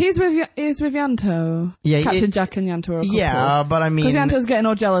husband. He's with Yanto. Yeah, Captain Jack and Yanto are a couple. Yeah, but I mean, Because Yanto's getting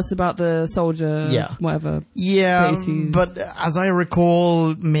all jealous about the soldier, Yeah. whatever. yeah, Faces. but as I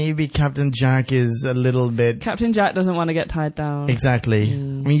recall, maybe Captain Jack is a little bit Captain Jack doesn't want to get tied down. exactly. I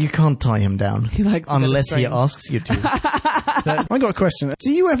mean, you can't tie him down He likes a bit of unless he strength. asks you to. I got a question.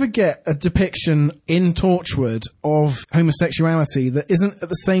 Do you ever get a depiction in Torchwood of homosexuality that isn't at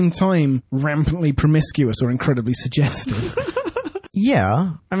the same time rampantly promiscuous or incredibly suggestive?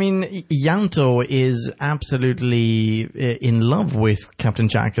 Yeah, I mean, Yanto is absolutely in love with Captain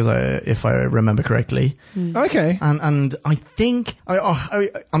Jack, if I remember correctly. Okay. And I think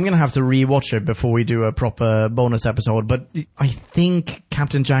I'm gonna have to rewatch it before we do a proper bonus episode. But I think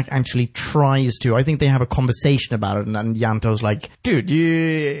Captain Jack actually tries to. I think they have a conversation about it, and Yanto's like, "Dude,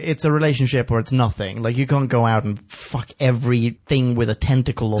 it's a relationship or it's nothing. Like you can't go out and fuck everything with a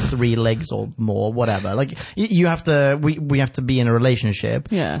tentacle or 3 legs or more, whatever. Like you have to. We have to be in a relationship."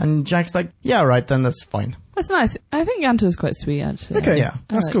 Yeah. And Jack's like, "Yeah, right, then that's fine." That's nice. I think Yanto's quite sweet, actually. Okay, Yeah.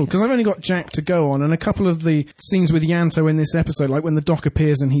 that's like cool, it. because I've only got Jack to go on, and a couple of the scenes with Yanto in this episode, like when the Doc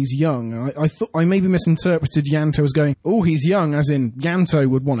appears and he's young, I thought I maybe misinterpreted Yanto as going, oh, he's young, as in Yanto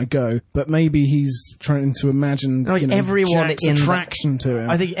would want to go, but maybe he's trying to imagine Like everyone Jack's in attraction to him.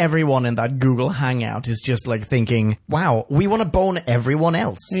 I think everyone in that Google Hangout is just like thinking, wow, we want to bone everyone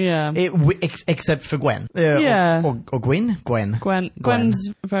else. Yeah. Except for Gwen. Yeah. Or Gwen? Gwen's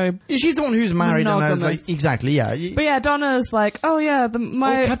very... She's the one who's married and I was like, Monogamous. exactly, yeah. But yeah, Donna's like, oh yeah,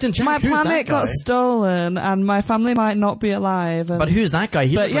 Captain Jack, my who's that planet got guy? stolen and my family might not be alive. And, But who's that guy?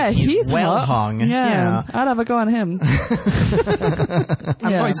 He but looks yeah, like he's well hot. hung. Yeah, I'd have a go on him.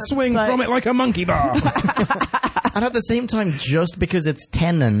 I swing Like- from it like a monkey bar. And at the same time, just because it's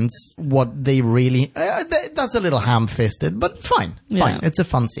tenants, what they really... that's a little ham-fisted, but fine. Fine. It's a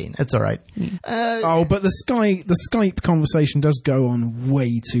fun scene. It's all right. Oh, but the Skype conversation does go on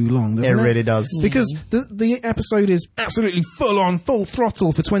way too long, doesn't it? It really does. Because the episode is absolutely full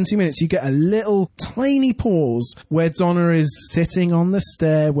throttle for 20 minutes. You get a little tiny pause where Donna is sitting on the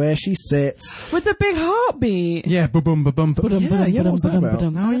stair where she sits. With a big heartbeat. Yeah, ba-bum, ba-bum, ba-bum. Yeah, what's that about?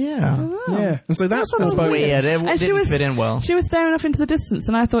 Oh, yeah. Yeah, and so that's That's foreboding. Weird. It And didn't fit in well. She was staring off into the distance,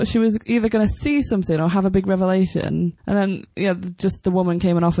 and I thought she was either going to see something or have a big revelation. And then, just the woman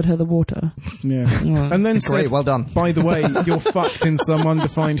came and offered her the water. Yeah. And then Great, said, well done. by the way, you're fucked in some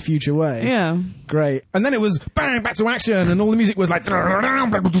undefined future way. Yeah. Great. And then it was bang, back to action, and all the music was like,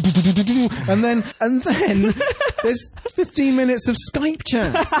 and then there's 15 minutes of Skype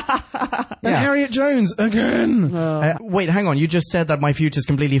chat. And Yeah. Harriet Jones again. Wait, hang on. You just said that my future's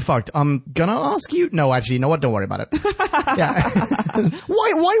completely fucked. I'm gonna ask you. No, actually, you know what? Don't worry about it. Yeah.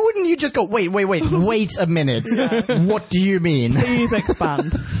 Why wouldn't you just go? Wait a minute. What do you mean? Please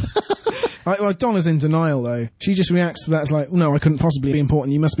expand. Donna's in denial, though. She just reacts to that as like, no, I couldn't possibly be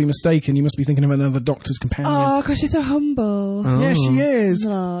important. You must be mistaken. You must be thinking of another Doctor's companion. Oh, because she's so humble. Yeah, she is.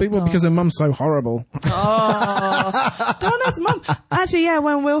 Oh, Because her mum's so horrible. Oh, Donna's mum. Actually, yeah,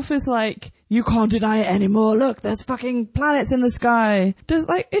 when Wilf is like, you can't deny it anymore. Look, there's fucking planets in the sky.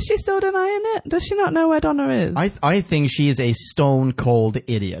 Is she still denying it? Does she not know where Donna is? I think she is a stone cold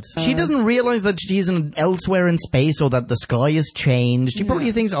idiot. She doesn't realize that she's elsewhere in space or that the sky has changed. She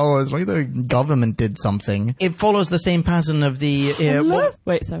probably thinks, oh, it's like the government did something. It follows the same pattern of the...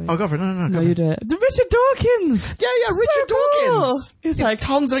 Wait, sorry. Oh, go for it. No, No, you do it. The Richard Dawkins! Yeah, Richard cool. Dawkins! He's Yeah, like,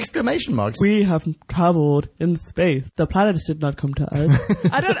 tons of exclamation marks. we have travelled in space. The planets did not come to us.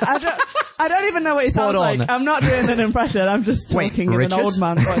 I don't even know what he Spot sounds on. like. I'm not doing an impression. I'm just Wait, talking in Richard? an old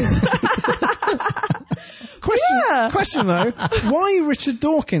man voice. Question though, why Richard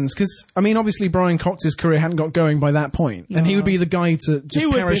Dawkins? Because, I mean, obviously Brian Cox's career hadn't got going by that point, and he would be the guy to just He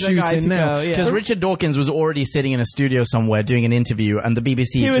would be the parachute guy in to now. go, yeah. Because Richard Dawkins was already sitting in a studio somewhere doing an interview, and the BBC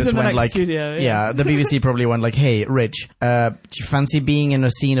He was just in the went next like, studio, yeah. the BBC probably went like, hey, Rich, do you fancy being in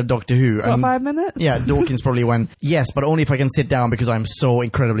a scene of Doctor Who? What, 5 minutes? Yeah, Dawkins probably went, yes, but only if I can sit down because I'm so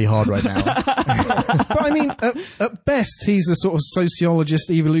incredibly hard right now. But I mean, at best, he's a sort of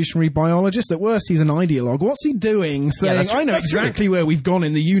sociologist, evolutionary biologist. At worst, he's an ideologue. What's he doing? Saying, that's- I know that's exactly where we've gone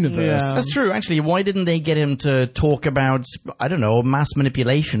in the universe. Yeah. That's true, actually. Why didn't they get him to talk about, I don't know, mass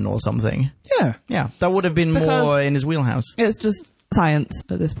manipulation or something? Yeah. Yeah, that would have been Because- more in his wheelhouse. It's just science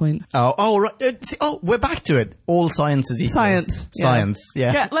at this point. Oh, right. We're back to it. All science is equal. Science. Yeah. Science,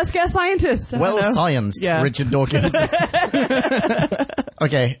 yeah. Let's get a scientist. I don't Well know. scienced, Yeah. Richard Dawkins.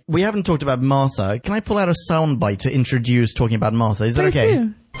 Okay, we haven't talked about Martha. Can I pull out a soundbite to introduce talking about Martha? Is that Please okay?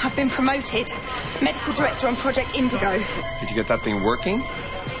 do. Have been promoted. Medical director on Project Indigo. Did you get that thing working?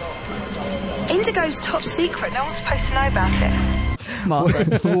 Indigo's top secret. No one's supposed to know about it. Martha.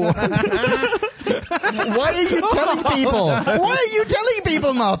 Why are you telling people? Why are you telling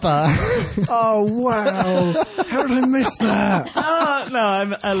people, Martha? Oh, wow. How did I miss that? Oh, no,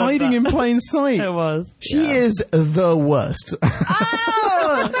 I love Hiding that. in plain sight. It was. She is the worst.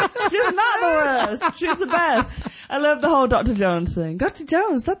 Oh, she's not the worst. She's the best. I love the whole Dr. Jones thing. Dr.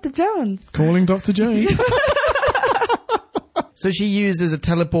 Jones. Calling Dr. Jones. So she uses a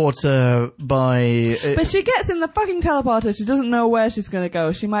teleporter by... But she gets in the fucking teleporter. She doesn't know where she's going to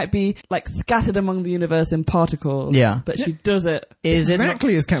go. She might be, like, scattered among the universe in particles. Yeah. But she does it. is it not-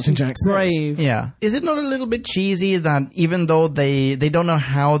 Exactly as Captain Jack says. Brave. Yeah. Is it not a little bit cheesy that even though they don't know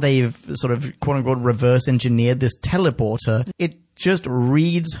how they've sort of quote unquote reverse engineered this teleporter, it just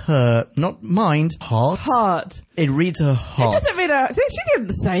reads her, not mind, heart. It reads her heart. It doesn't read her. She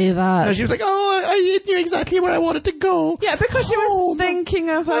didn't say that. No, she was like, I knew exactly where I wanted to go. Yeah, because she was thinking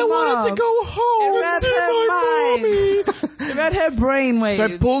of her I wanted to go home and see my mommy. It read her brainwaves. So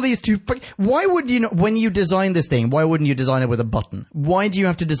I pull these two. Why would you not, when you design this thing, why wouldn't you design it with a button? Why do you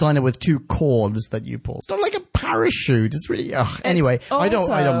have to design it with two cords that you pull? It's not like a parachute. It's really. Anyway, I don't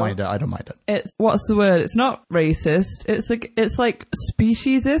mind it. I don't mind it. It's what's the word? It's not racist. It's like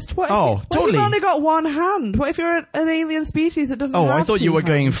speciesist. What? What totally. if you've only got one hand? What if you're an alien species that doesn't? I thought you were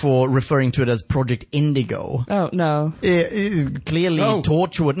going for referring to it as Project Indigo. Oh no. Clearly,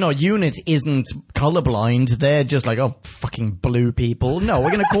 Torchwood. No, UNIT isn't colorblind. They're just like, fucking blue people. No,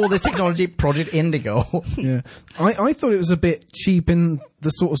 we're going to call this technology Project Indigo. Yeah. I thought it was a bit cheap in the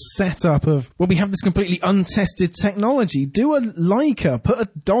sort of setup of, we have this completely untested technology. Do a Leica, put a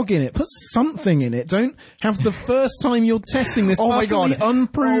dog in it, put something in it. Don't have the first time you're testing this utterly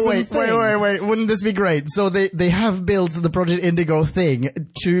unproven thing. Wait. Wouldn't this be great? So they have built the Project Indigo thing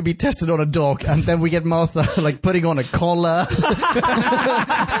to be tested on a dog, and then we get Martha like putting on a collar.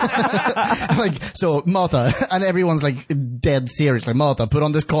 So Martha, and everyone's like dead serious. Like, Martha, put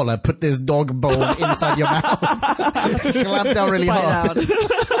on this collar, put this dog bone inside your mouth. Clamp down really hard.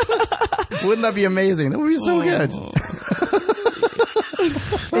 Wouldn't that be amazing? That would be so good.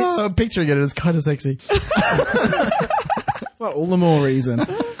 I'm picturing it. It's kind of sexy. Well, all the more reason.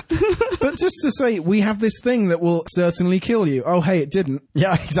 But just to say, we have this thing that will certainly kill you. Oh, hey, it didn't.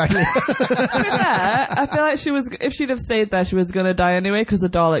 Yeah, exactly. I feel like if she'd have stayed there, she was going to die anyway, because the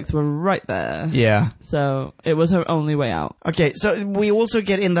Daleks were right there. Yeah. So it was her only way out. Okay, so we also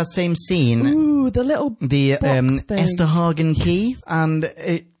get in that same scene. Ooh, the Esterhagen key, and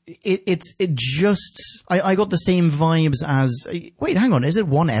it just I got the same vibes as wait, hang on, is it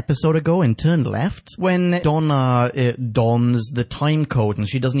one episode ago in Turn Left when Donna dons the time code and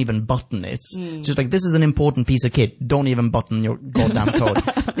she doesn't even button it? Just like, this is an important piece of kit, don't even button your goddamn code.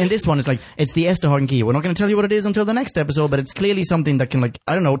 In this one, it's like, it's the Esterhagen key. We're not going to tell you what it is until the next episode, but it's clearly something that can, like,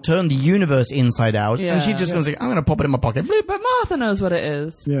 I don't know, turn the universe inside out. Yeah. And she just goes like, I'm going to pop it in my pocket. Bleep. But Martha knows what it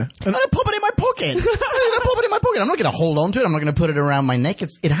is. Yeah. I'm going to pop it in my pocket. I'm not going to hold on to it. I'm not going to put it around my neck.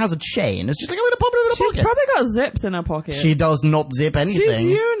 It has a chain. It's just like, I'm going to pop it in my pocket. She's probably got zips in her pocket. She does not zip anything.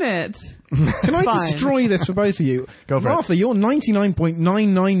 She's UNIT. Can I destroy this for both of you? Go for it. Martha, you're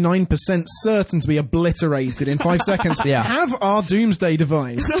 99.999% certain to be obliterated in 5 seconds. Yeah. Have our doomsday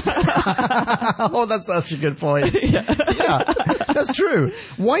device. Oh, that's such a good point. Yeah, that's true.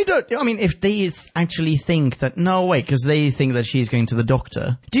 If they actually think that, because they think that she's going to the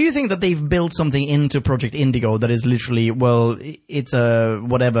doctor. Do you think that they've built something into Project Indigo that is literally, it's a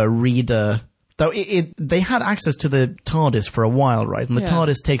whatever reader? Though they had access to the TARDIS for a while, right? And the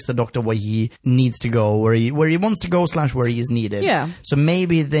TARDIS takes the Doctor where he needs to go, where he wants to go / where he is needed. Yeah. So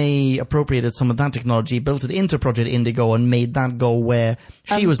maybe they appropriated some of that technology, built it into Project Indigo, and made that go where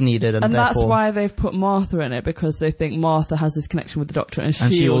she was needed. And that's why they've put Martha in it, because they think Martha has this connection with the Doctor, and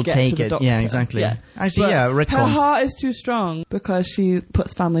she will get take to the it. Doctor. Yeah, exactly. Yeah. Actually, retcons. Her heart is too strong because she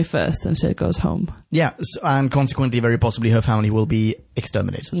puts family first and she goes home. Yeah, and consequently, very possibly her family will be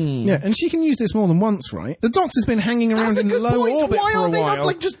exterminated. Yeah, and she can use this more than once, right? The Doctor's been hanging around in low orbit Why for a are they while.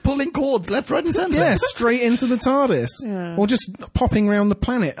 not, just pulling cords left, right, and centre? Yeah, straight into the TARDIS. Yeah. Or just popping around the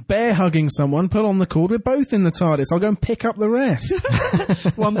planet, bear hugging someone, pull on the cord, we're both in the TARDIS. I'll go and pick up the rest.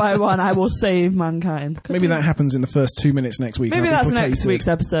 One by one, I will save mankind. Maybe that happens in the first 2 minutes next week. Maybe I'll be that's next placated. week's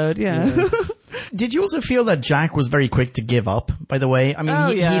episode, yeah. Did you also feel that Jack was very quick to give up, by the way? I mean,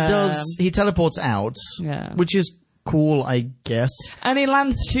 he teleports out, which is cool, I guess. And he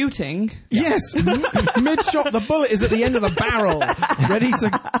lands shooting. Yes! Mid-shot, the bullet is at the end of the barrel, ready to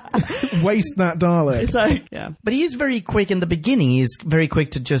waste that Dalek. It's like, yeah. But he is very quick in the beginning. He's very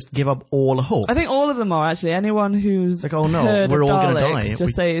quick to just give up all hope. I think all of them are, actually. Anyone who's like, oh no, heard we're of all Daleks going to die.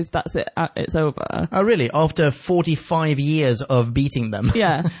 just says, that's it, it's over. Oh, really? After 45 years of beating them?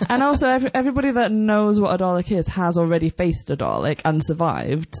 Yeah. And also, everybody that knows what a Dalek is has already faced a Dalek and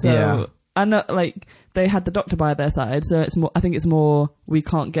survived. So, yeah. And they had the Doctor by their side, so it's more. I think it's more, we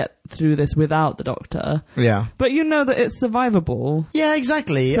can't get through this without the Doctor. Yeah. But you know that it's survivable. Yeah,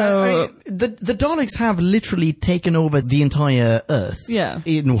 exactly. So, the Daleks have literally taken over the entire Earth. Yeah.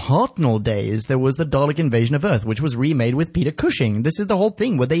 In Hartnell days, there was the Dalek invasion of Earth, which was remade with Peter Cushing. This is the whole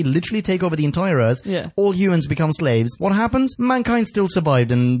thing, where they literally take over the entire Earth. Yeah. All humans become slaves. What happens? Mankind still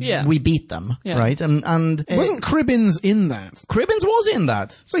survived, and we beat them. Yeah. Right? And Wasn't Cribbins in that? Cribbins was in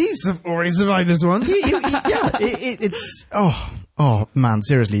that. So he's already survived this one. It's oh man,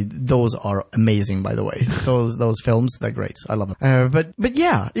 seriously, those are amazing. By the way, those films, they're great. I love them. But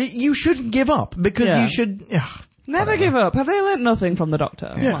yeah, you shouldn't give up, because you should. Never give up. Have they learnt nothing from the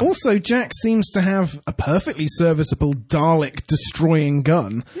Doctor? Yeah. Come on. Also, Jack seems to have a perfectly serviceable Dalek destroying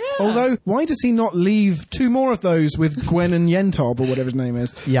gun. Yeah. Although, why does he not leave 2 more of those with Gwen and Yentob or whatever his name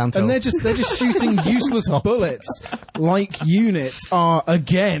is? Yanto. And they're just shooting useless bullets like units are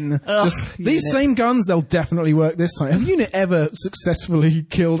again. Just these Unit. same guns, they'll definitely work this time. Have Unit ever successfully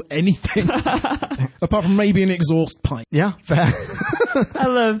killed anything apart from maybe an exhaust pipe? Yeah, fair.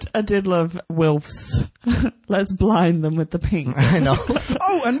 I did love Wilfs. Let's blind them with the pink. I know.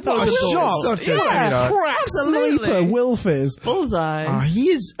 Oh, and what a shot! Such a Yeah. sweetheart. Crack Absolutely. sniper, Wilf is. Bullseye. He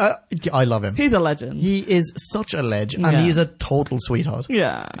is. I love him. He's a legend. He is such a ledge, and Yeah. he's a total sweetheart.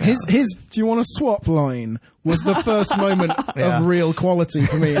 Yeah. His "Do you want a swap?" line was the first moment Yeah. of real quality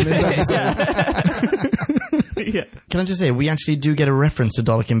for me in this episode. Yeah. Can I just say, we actually do get a reference to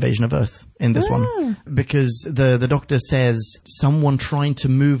Dalek Invasion of Earth in this one. Because the Doctor says someone trying to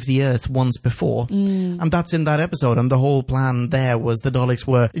move the Earth once before. And that's in that episode. And the whole plan there was the Daleks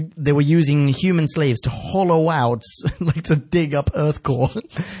were using human slaves to hollow out, like to dig up Earth core,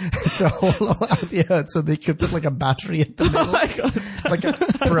 to hollow out the Earth so they could put like a battery in the middle. Oh my God. Like a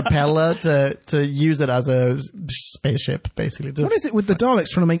propeller to use it as a spaceship, basically. What is it with the Daleks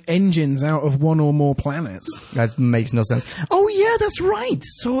trying to make engines out of 1 or more planets? That makes no sense. Oh, yeah, that's right.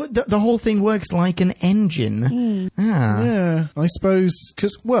 So the whole thing works like an engine. Ah. Yeah, I suppose,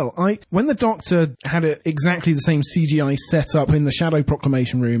 because, when the Doctor had exactly the same CGI setup in the Shadow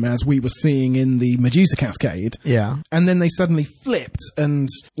Proclamation room as we were seeing in the Medusa Cascade, Yeah. and then they suddenly flipped and,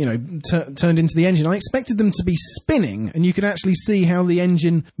 turned into the engine, I expected them to be spinning, and you could actually see how the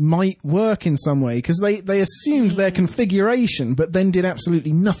engine might work in some way, because they assumed their configuration, but then did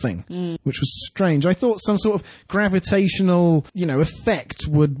absolutely nothing, which was strange. I thought some sort of gravitational, effect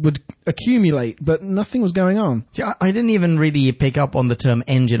would accumulate, but nothing was going on. See, I didn't even really pick up on the term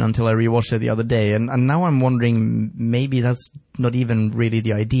engine until I rewatched it the other day, and now I'm wondering maybe that's not even really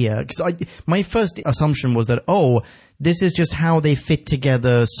the idea. Because my first assumption was that, this is just how they fit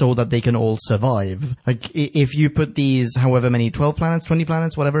together so that they can all survive. Like, if you put these, however many, 12 planets, 20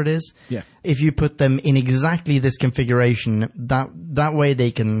 planets, whatever it is, Yeah. if you put them in exactly this configuration, that way they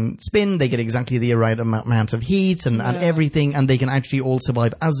can spin, they get exactly the right amount of heat and everything, and they can actually all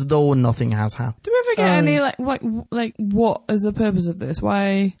survive as though nothing has happened. Do we ever get any like what is the purpose of this?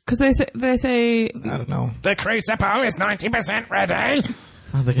 Why? Because they say I don't know. The crucible is 90% ready.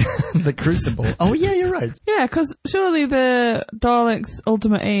 Oh, the crucible. Oh, yeah, you're right. yeah, because surely the Daleks'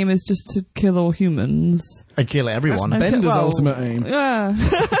 ultimate aim is just to kill all humans. I kill everyone. That's Bender's ultimate aim. Yeah.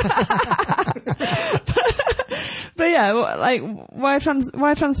 But yeah, why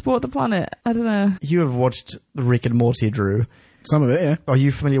transport the planet? I don't know. You have watched Rick and Morty, Drew. Some of it, yeah. Are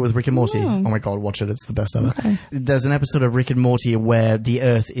you familiar with Rick and Morty? No. Oh my god, watch it. It's the best ever. Okay. There's an episode of Rick and Morty where the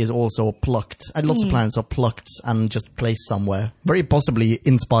Earth is also plucked, and lots of planets are plucked and just placed somewhere. Very possibly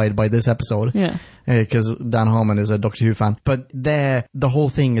inspired by this episode. Yeah. Because Dan Harmon is a Doctor Who fan. But there, the whole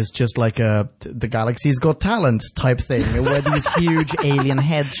thing is just like the Galaxy's Got Talent type thing, where these huge alien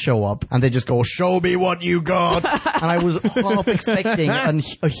heads show up, and they just go, "Show me what you got!" And I was half expecting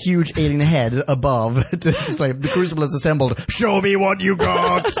a huge alien head above, to just like, the Crucible is assembled, "Show me what you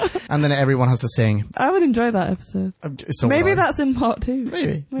got!" And then everyone has to sing. I would enjoy that episode. So Maybe would I. that's in part 2.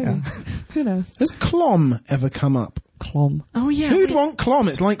 Maybe. Yeah. Who knows? Has Clom ever come up? Clom. Oh, yeah. Who'd want Clom?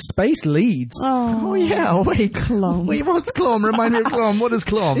 It's like Space Leads. Oh, yeah. Wait. Clom. Wait, what's Clom? Remind me of Clom. What is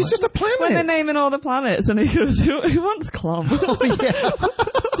Clom? It's just a planet. When they're naming all the planets, and he goes, "Who wants Clom?" Oh,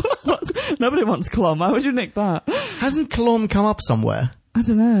 yeah. Nobody wants Clom. Why would you nick that? Hasn't Clom come up somewhere? I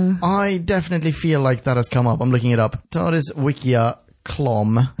don't know. I definitely feel like that has come up. I'm looking it up. TARDIS Wikia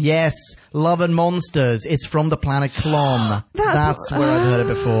Clom. Yes, Love and Monsters. It's from the planet Clom. That's where I've heard it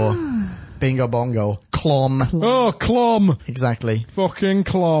before. Bingo bongo. Clom. Oh, Clom. Exactly. Fucking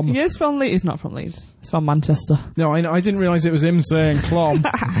Clom. He is from Leeds. He's not from Leeds. He's from Manchester. No, I didn't realise it was him saying Clom.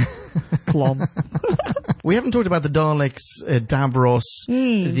 Clom. We haven't talked about the Daleks, Davros,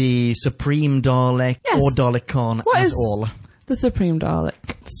 the Supreme Dalek, Yes. or Dalek Khan What as is- all. The Supreme Dalek.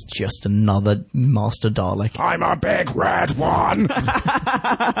 It's just another Master Dalek. I'm a big red one.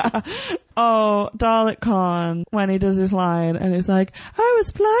 Oh, Dalek Khan, when he does his line, and he's like, "I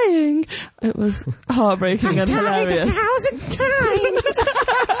was flying." It was heartbreaking and hilarious. 1,000 times.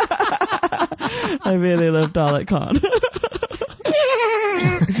 I really love Dalek Khan.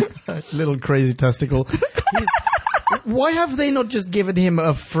 Little crazy testicle. Why have they not just given him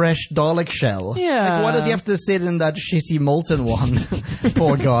a fresh Dalek shell? Yeah. Like, why does he have to sit in that shitty molten one?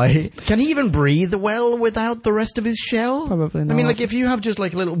 Poor guy. Can he even breathe well without the rest of his shell? Probably I mean, not. like, if you have just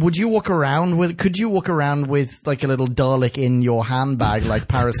like a little, could you walk around with like a little Dalek in your handbag like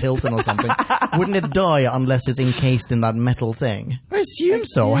Paris Hilton or something? Wouldn't it die unless it's encased in that metal thing? I assume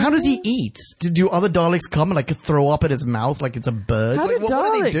so. How does he eat? Do other Daleks come and like throw up in his mouth like it's a bird? How Like, do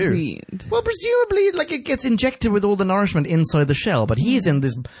what do they Daleks do? eat? Well, presumably, like, it gets injected with all the nourishment inside the shell, but he's in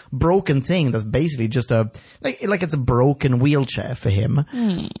this broken thing that's basically just like it's a broken wheelchair for him.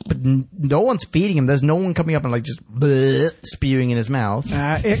 But no one's feeding him. There's no one coming up and like just bleh, spewing in his mouth.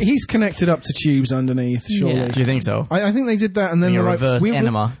 He's connected up to tubes underneath, surely. Yeah. Do you think so? I think they did that, and then You're they're like, reverse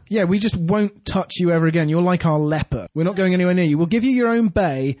enema. Yeah, we just won't touch you ever again. You're like our leper. We're not going anywhere near you. We'll give you your own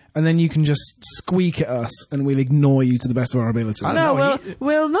bay, and then you can just squeak at us, and we'll ignore you to the best of our ability. No,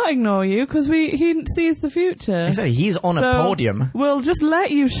 we'll not ignore you because he sees the future. Exactly. He's on a So podium. We'll just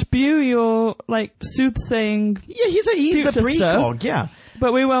let you spew your like soothsaying, Yeah, he's the future precog, stuff. yeah.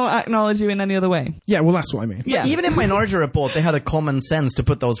 but we won't acknowledge you in any other way. Yeah, well, that's what I mean. Yeah. Even in Minority Report, they had a common sense to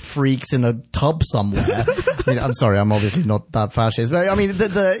put those freaks in a tub somewhere. I mean, I'm sorry, I'm obviously not that fascist, but I mean,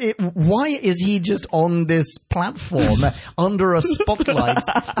 why is he just on this platform under a spotlight?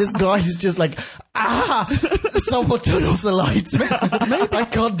 This guy is just like, someone turn off the lights. Maybe I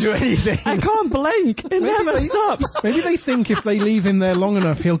can't do anything. I can't blink. It never stops. Maybe they think if they leave him there long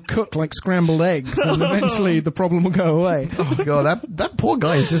enough, he'll cook like scrambled eggs, and eventually the problem will go away. Oh god, that poor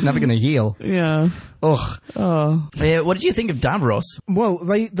guy is just never going to heal. Yeah. Ugh. Oh. What did you think of Davros? Well,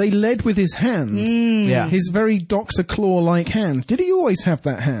 they led with his hand. Yeah. His very Dr. Claw-like hand. Did he always have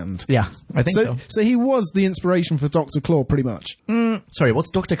that hand? Yeah, I think so. So he was the inspiration for Dr. Claw, pretty much. Sorry, what's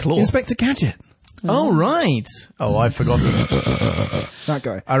Dr. Claw? Inspector Gadget. Oh, right. Oh, I forgot. That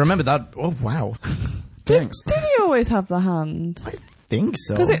guy. I remember that. Oh, wow. Thanks. Did he always have the hand? I think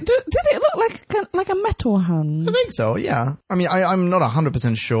so. Because did it look like a metal hand? I think so, yeah. I mean, I'm not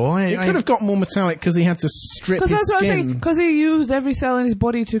 100% sure. It could have got more metallic because he had to strip his skin. Because he used every cell in his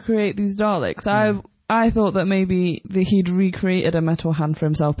body to create these Daleks. I thought that maybe he'd recreated a metal hand for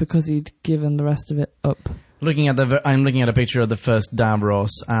himself because he'd given the rest of it up. I'm looking at a picture of the first Davros,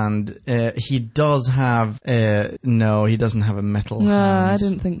 and he does have. No, he doesn't have a metal hand. No, I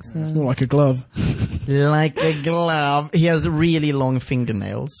didn't think so. More like a glove. Like a glove. He has really long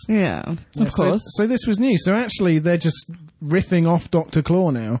fingernails. Yeah, of course. So this was new. So actually, they're just riffing off Dr.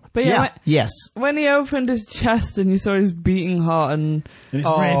 Claw now. But yeah, Yes. when he opened his chest and you saw his beating heart and And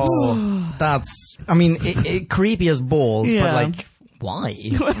his ribs. That's. I mean, it creepy as balls, but Yeah. like, why?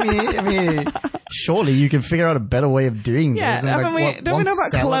 I mean, surely you can figure out a better way of doing this. yeah, And, don't we know one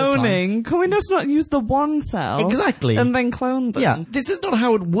about cell at a time. cloning? Can we just not use the one cell Exactly. and then clone them? Yeah, this is not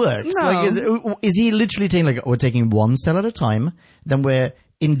how it works. No. Like, is he literally taking like we're taking one cell at a time, then we're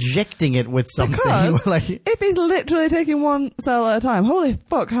injecting it with something Because like if he's literally taking one cell at a time, holy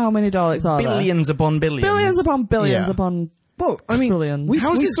fuck, how many Daleks are there? billions upon billions, Billions upon billions Yeah. upon. Well, I mean, Brilliant.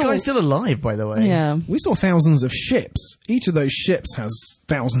 How is we this saw guy still alive, by the way? Yeah. we saw thousands of ships. Each of those ships has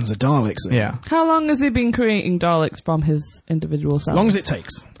thousands of Daleks in it. Yeah. How long has he been creating Daleks from his individual cells? As long as it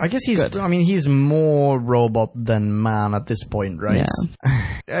takes. I guess he's more robot than man at this point, right?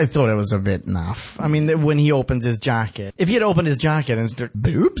 Yeah. I thought it was a bit naff. I mean, when he opens his jacket, if he had opened his jacket and said,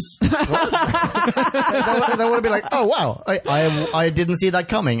 boobs? that would have been like, oh wow, I didn't see that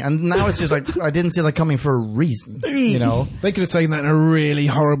coming. And now it's just like, I didn't see that coming for a reason, you know? They could have taken that in a really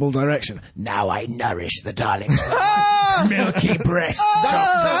horrible direction. Now I nourish the Daleks. Milky breasts.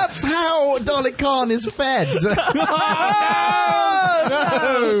 That's how Dalek Khan is fed.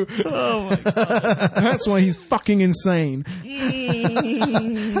 No! Oh my god. That's why he's fucking insane.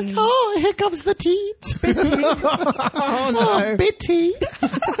 Oh, here comes the tea. Oh no. Bitty.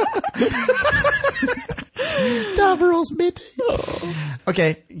 Davros Bitty.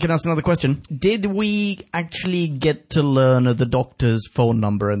 Okay, can I ask another question? Did we actually get to learn the Doctor's phone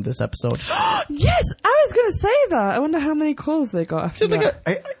number in this episode? Yes, I was going to say that. I wonder how many calls they got after Just that.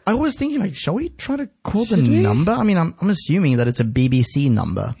 like I was thinking, like, shall we try to call the Should we? number? I mean, I'm assuming that it's a BBC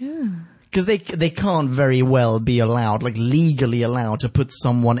number. Yeah. Because they can't very well be allowed, like legally allowed, to put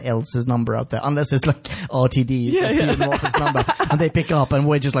someone else's number out there, unless it's like RTD, Yeah, Stephen Moffat's number, and they pick up, and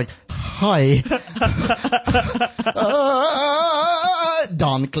we're just like, hi,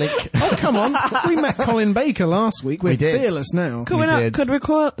 Don click. Oh, come on. We met Colin Baker last week. We're We did. fearless now. Could we not? did. Should we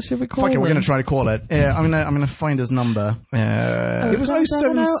call Fuck it, we're them? gonna try to call it. I'm gonna find his number. It was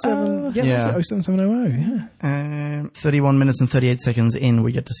 077. Yeah. It was 07700, yeah. 31 minutes and 38 seconds in,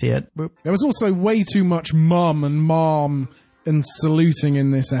 we get to see it. Boop. There was also way too much mum and mom and saluting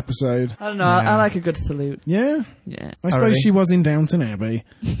in this episode. I don't know. I like a good salute. Yeah? Yeah. I suppose Already? she was in Downton Abbey.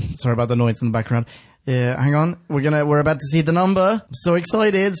 Sorry about the noise in the background. Hang on. We're about to see the number. I'm so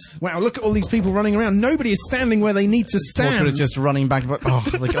excited. Wow, look at all these people running around. Nobody is standing where they need to stand. Torchwood is just running back. Quick,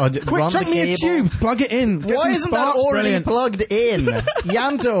 chuck me a tube. Plug it in. Get Why some isn't sparks. that already Brilliant. plugged in?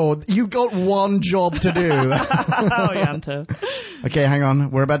 Yanto, you got one job to do. Oh, Yanto. Okay, hang on.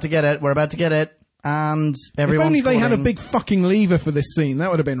 We're about to get it. And If everyone's only they had a calling. big fucking lever for this scene, that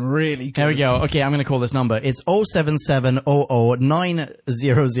would have been really good. There we go. Okay, I'm going to call this number. It's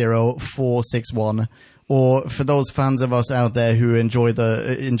 07700900461. Or for those fans of us out there who enjoy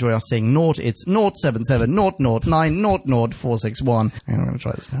us saying naught, it's 07700900461. I'm going to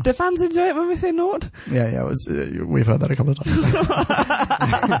try this now. Do fans enjoy it when we say naught? Yeah, we've heard that a couple of times.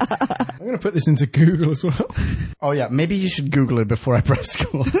 I'm going to put this into Google as well. Oh yeah, maybe you should Google it before I press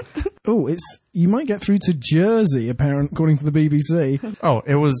call. Oh, you might get through to Jersey, according to the BBC. Oh,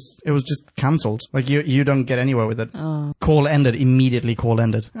 it was just cancelled. Like you don't get anywhere with it. Oh. Call ended immediately. Call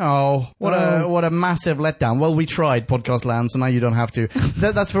ended. Oh, what a massive letdown. Well, we tried Podcast Land, so now you don't have to.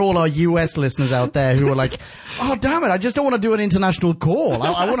 That's for all our US listeners out there who are like, oh damn it, I just don't want to do an international call.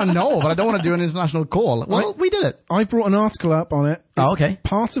 I want to know, but I don't want to do an international call. Well, we did it. I brought an article up on it. It's okay.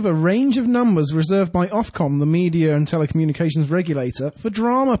 part of a range of numbers reserved by Ofcom, the media and telecommunications regulator, for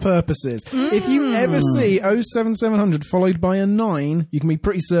drama purposes. If you ever see 07700 followed by a 9, you can be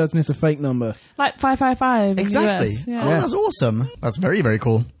pretty certain it's a fake number. Like 555 in Exactly. the US. Yeah. Oh, that's awesome. That's very, very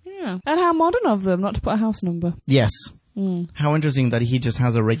cool. Yeah. And how modern of them not to put a house number. Yes. How interesting that he just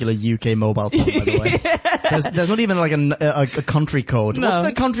has a regular UK mobile phone, by the way. There's not even like a country code. No. What's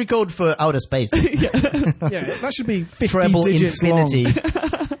the country code for outer space? Yeah, that should be 50 Treble digits infinity.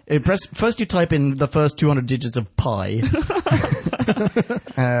 long. First you type in the first 200 digits of pi.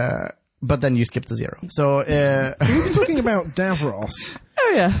 But then you skip the 0. So, We were talking about Davros.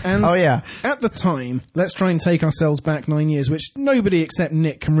 Oh, yeah. And oh yeah. at the time, let's try and take ourselves back 9 years, which nobody except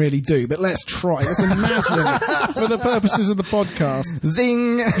Nick can really do, but let's try. Let's imagine it for the purposes of the podcast.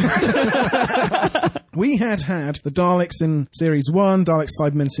 Zing! We had the Daleks in Series 1, Daleks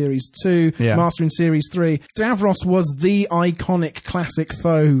Cybermen Series 2, Yeah. Master in Series 3. Davros was the iconic classic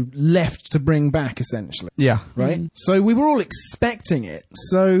foe left to bring back, essentially. Yeah. Right? So we were all expecting it.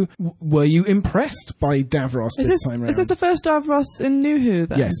 So were you impressed by Davros this time round? Is this the first Davros in New Who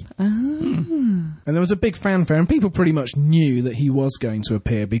then? Yes. And there was a big fanfare, and people pretty much knew that he was going to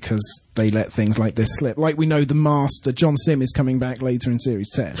appear because they let things like this slip. Like we know the Master, John Sim, is coming back later in Series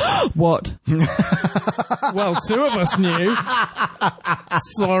 10. What? Well, two of us knew.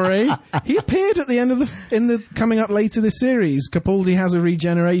 Sorry. He appeared at the end of coming up later this series. Capaldi has a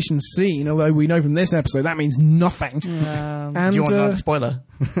regeneration scene, although we know from this episode that means nothing. And Do you want that spoiler?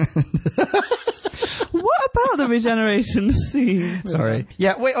 What about the regeneration scene? Sorry.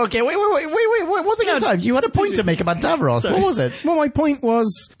 Yeah, wait, one thing at a time. You had a point to make about Davros. What was it? well, my point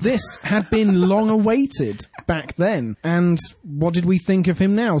was this had been long awaited back then. And what did we think of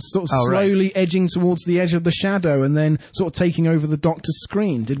him now? Sort of slowly edging towards the edge of the shadow and then sort of taking over the Doctor's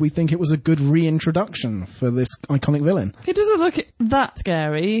screen. Did we think it was a good reintroduction for this iconic villain? He doesn't look that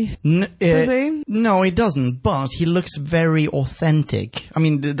scary. Does he? No, he doesn't, but he looks very authentic. I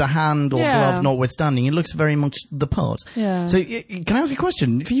mean, the hand or glove notwithstanding, he looks very much the part. Yeah. So, can I ask a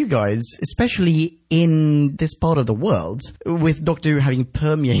question for you guys, especially in this part of the world, with Doctor Who having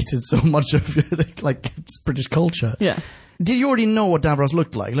permeated so much of like British culture? Yeah. Did you already know what Davros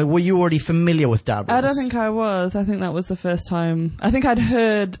looked like? Like, were you already familiar with Davros? I don't think I was. I think that was the first time. I think I'd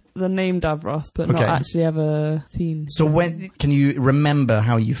heard the name Davros, but not actually ever seen. So can you remember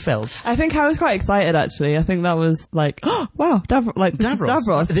how you felt? I think I was quite excited, actually. I think that was like, oh, wow,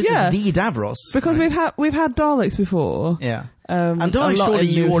 Davros. This is the Davros. Because we've had Daleks before. Yeah. And Daleks surely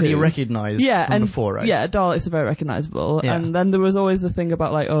you already recognised from before, right? Yeah, Daleks are very recognisable. Yeah. And then there was always the thing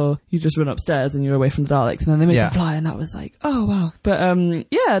about like, oh, you just run upstairs and you're away from the Daleks, and then they make them fly, and that was like, oh wow. But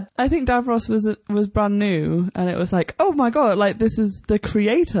yeah, I think Davros was brand new, and it was like, oh my god, like this is the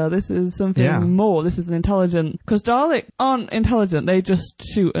creator, this is something more, this is an intelligent, because Daleks aren't intelligent, they just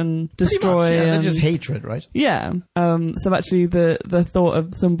shoot and destroy. Much, they're just hatred, right? Yeah. So actually the thought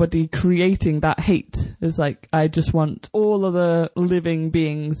of somebody creating that hate is like, I just want all of the living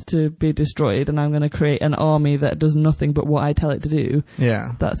beings to be destroyed, and I'm going to create an army that does nothing but what I tell it to do.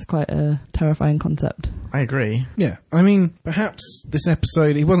 Yeah. That's quite a terrifying concept. I agree. Yeah, I mean, perhaps this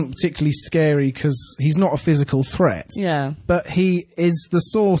episode, he wasn't particularly scary because he's not a physical threat. Yeah. But he is the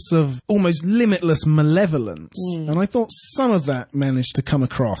source of almost limitless malevolence. And I thought some of that managed to come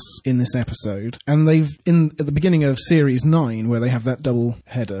across in this episode. And at the beginning of series 9, where they have that double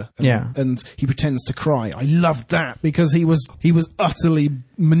header, and he pretends to cry. I loved that because he was utterly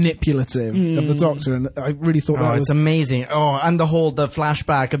manipulative of the Doctor, and I really thought that was it's amazing. Oh, and the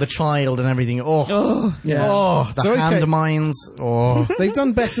flashback of the child and everything. The hand mines. Oh, they've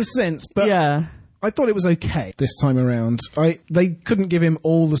done better since, but Yeah. I thought it was okay this time around. They couldn't give him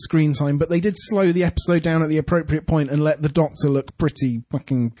all the screen time, but they did slow the episode down at the appropriate point and let the Doctor look pretty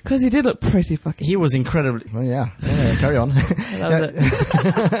fucking... Because he did look pretty fucking... He was incredibly... Well, yeah, carry on. That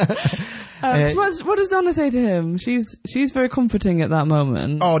was it. So what does Donna say to him? She's very comforting at that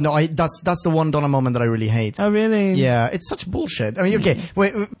moment. Oh, no, that's the one Donna moment that I really hate. Oh, really? Yeah, it's such bullshit. I mean, okay,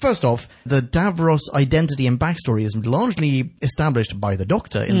 wait, first off, the Davros identity and backstory is largely established by the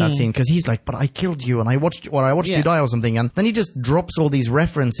Doctor in that scene, because he's like, but I killed you and I watched you die or something, and then he just drops all these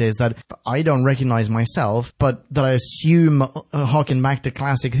references that I don't recognize myself, but that I assume harken back to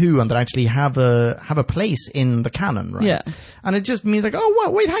classic Who and that actually have a place in the canon, right? Yeah. And it just means like, oh,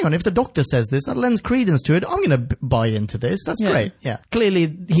 well, wait, hang on, if the Doctor says this, that lends credence to it, I'm going to buy into this. That's great. Yeah.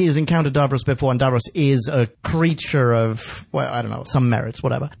 Clearly, he has encountered Davros before, and Davros is a creature of, well, I don't know, some merits,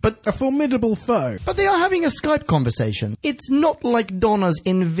 whatever. But a formidable foe. But they are having a Skype conversation. It's not like Donna's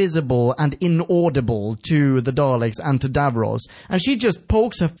invisible and inaudible to the Daleks and to Davros, and she just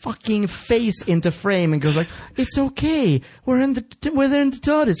pokes her fucking face into frame and goes like, it's okay, we're in the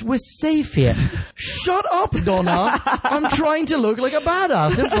TARDIS, we're safe here. Shut up, Donna. I'm trying to look like a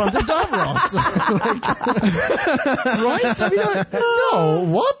badass in front of Davros. Right? I mean, no,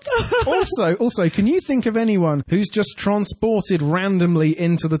 what? Also, can you think of anyone who's just transported randomly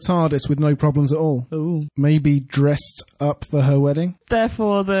into the TARDIS with no problems at all? Ooh. Maybe dressed up for her wedding?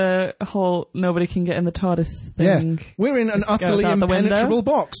 Therefore, the whole nobody can get in the TARDIS thing. Yeah. We're in an utterly out the impenetrable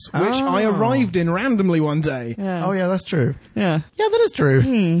box, which I arrived in randomly one day. Yeah. Oh, yeah, that's true. Yeah. Yeah, that is true.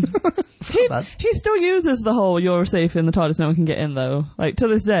 He still uses the whole "you're safe in the TARDIS, no one can get in" though, like to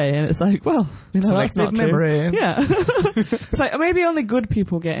this day, and it's like, well, that's not Selective true. memory. Yeah, it's like maybe only good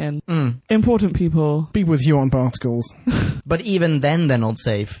people get in, important people. People with Huon particles. But even then, they're not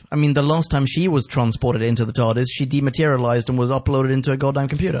safe. I mean, the last time she was transported into the TARDIS, she dematerialized and was uploaded into a goddamn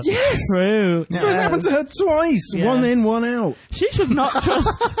computer. Yes! True. So it's happened to her twice. Yeah. One in, one out. She should not trust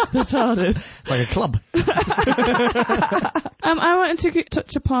the TARDIS. It's like a club. I wanted to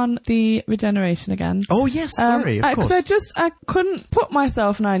touch upon the regeneration again. Oh, yes, sorry, of course. Because I couldn't put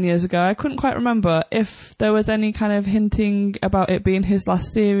myself 9 years ago. I couldn't quite remember if there was any kind of hinting about it being his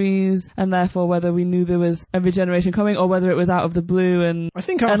last series, and therefore whether we knew there was a regeneration coming, or whether it was out of the blue. And I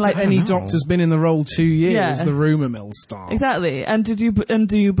think after any Doctor's been in the role 2 years, the rumour mill starts. Exactly. And do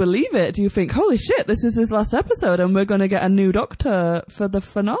you believe it? Do you think, holy shit, this is his last episode and we're going to get a new Doctor for the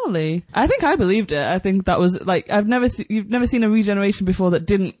finale? I think I believed it. I think that was like, you've never seen a regeneration before that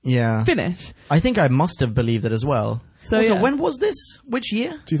didn't finish. I think I must have believed it as well. So, also, when was this? Which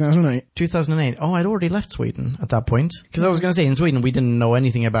year? 2008. 2008. Oh, I'd already left Sweden at that point. Because I was going to say, in Sweden, we didn't know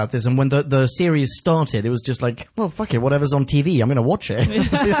anything about this. And when the series started, it was just like, well, fuck it, whatever's on TV, I'm going to watch it.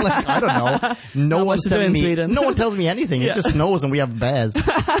 Like, I don't know. No one's telling me. No one tells me anything. It just snows and we have bears.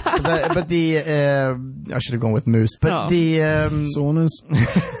 but I should have gone with moose. But the... Saunas.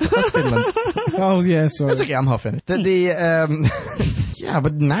 That's Finland. Oh, yeah, sorry. That's okay, I'm huffing. Yeah,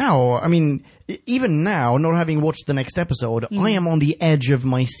 but now, I mean... Even now, not having watched the next episode, I am on the edge of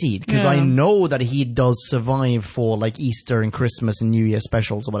my seat because I know that he does survive for like Easter and Christmas and New Year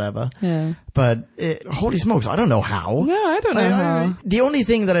specials or whatever. Yeah. But holy smokes, I don't know how. No, I don't know how. The only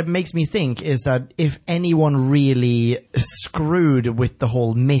thing that it makes me think is that if anyone really screwed with the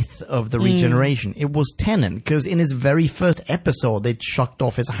whole myth of the regeneration, it was Tennant, because in his very first episode, they chucked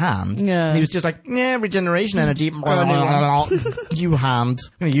off his hand. Yeah. And he was just like, regeneration energy. You hand.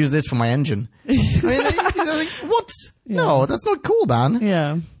 I'm going to use this for my engine. I mean, like, what? Yeah. No, that's not cool, Dan.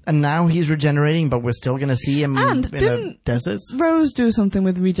 Yeah. And now he's regenerating, but we're still going to see him in the deserts. Rose do something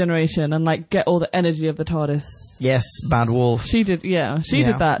with regeneration and like get all the energy of the TARDIS? Yes, Bad Wolf. She did, She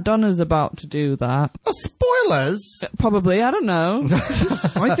did that. Donna's about to do that. Oh, spoilers? Probably, I don't know.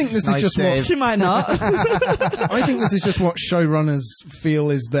 I think this is just what... She might not. I think this is just what showrunners feel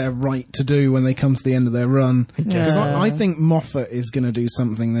is their right to do when they come to the end of their run. Because I think Moffat is going to do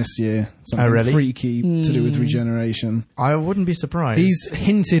something this year. Something freaky to do with regeneration. I wouldn't be surprised. He's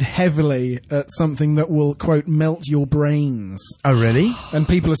hinted hinted heavily at something that will, quote, melt your brains. Oh, really? And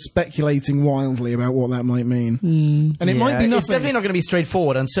people are speculating wildly about what that might mean. And it might be nothing. It's definitely not going to be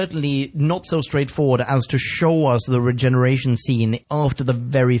straightforward, and certainly not so straightforward as to show us the regeneration scene after the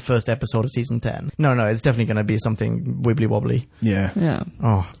very first episode of season 10. No, it's definitely going to be something wibbly-wobbly. Yeah. Yeah.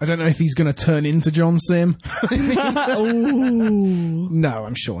 Oh. I don't know if he's going to turn into John Sim. No,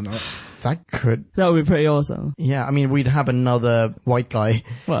 I'm sure not. That could... That would be pretty awesome. Yeah, I mean, we'd have another white guy.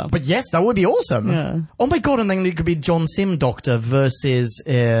 Well. But yes, that would be awesome. Yeah. Oh my god, and then it could be John Sim Doctor versus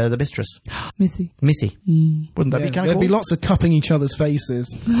the Mistress. Missy. Wouldn't that be kind of There'd cool? be lots of cupping each other's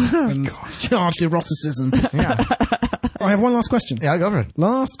faces and charged eroticism. Yeah. I have one last question. Yeah, go for it.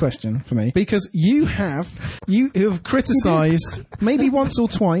 Last question for me, because you have criticised maybe once or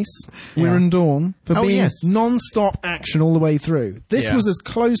twice Wirren Dawn for being non-stop action all the way through. This was as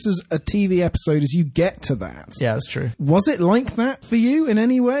close as a TV episode as you get to that. Yeah, that's true. Was it like that for you in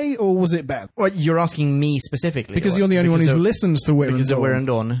any way, or was it bad? Well, you're asking me specifically. Because you're the only one who listens to Wirren Dawn. Because of Wirren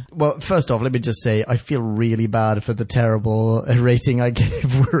Dawn. Well, first off, let me just say, I feel really bad for the terrible rating I gave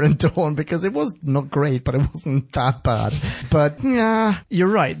Wirren Dawn, because it was not great, but it wasn't that bad. But, yeah, you're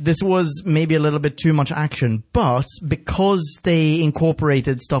right. This was maybe a little bit too much action, but because they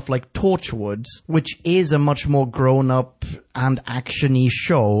incorporated stuff like Torchwood, which is a much more grown-up and action-y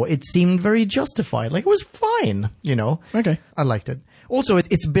show, it seemed very justified. Like, it was fine, you know? Okay. I liked it. Also,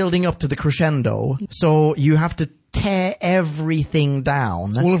 it's building up to the crescendo, so you have to tear everything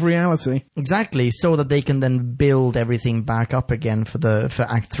down. All of reality. Exactly, so that they can then build everything back up again for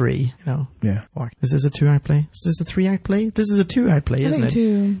Act 3, you know? Yeah. Is this a 2-act play? Is this a 3-act play? This is a 2-act play, isn't it?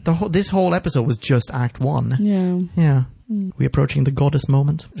 Two. This whole episode was just Act 1. Yeah. Yeah. We're approaching the goddess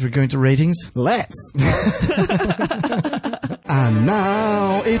moment. We're going to ratings. Let's. And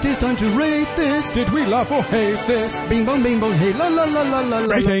now it is time to rate this. Did we love or hate this? Bing bong, bing bong, hey la la la la la.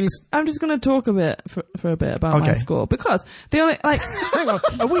 Ratings. I'm just going to talk a bit for a bit about my score, because the only Hang on.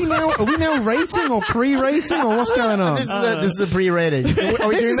 Are we now rating or pre-rating, or what's going on? This is a pre-rating. Are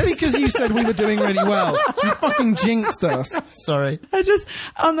we This doing is because you said we were doing really well. You fucking jinxed us. Sorry. I just,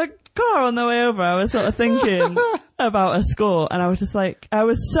 on the car on the way over, I was sort of thinking about a score, and I was just like, I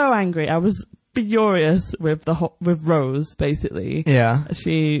was so angry. I was furious with with Rose, basically. Yeah.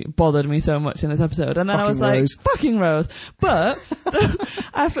 She bothered me so much in this episode. And then I was like, Rose. fucking Rose. But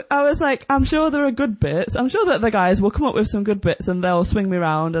I was like, I'm sure there are good bits. I'm sure that the guys will come up with some good bits and they'll swing me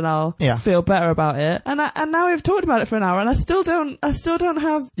around and I'll feel better about it. And now we've talked about it for an hour and I still don't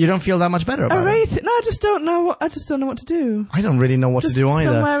have... You don't feel that much better about it? No, I just don't know what to do. I don't really know what to do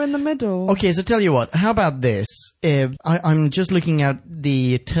either. Somewhere in the middle. Okay, so tell you what, how about this? I'm just looking at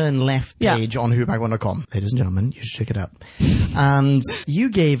the Turn Left page on whoback1.com. Ladies and gentlemen, you should check it out. And you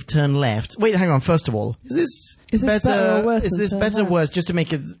gave Turn Left... Wait, hang on, first of all, is this better or worse? Is this than better or worse, just to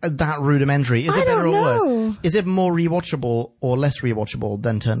make it that rudimentary? Is it better or worse? Is it more rewatchable or less rewatchable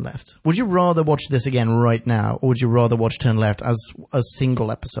than Turn Left? Would you rather watch this again right now, or would you rather watch Turn Left as a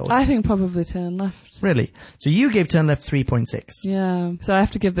single episode? I think probably Turn Left. Really? So you gave Turn Left 3.6. Yeah. So I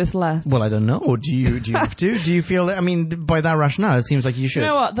have to give this less. Well, I don't know. Do you have to? Do you feel... I mean, by that rationale, it seems like you should. You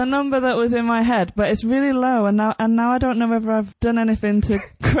know what? The number that was in my head, but it's really low, and now I don't know whether I've done anything to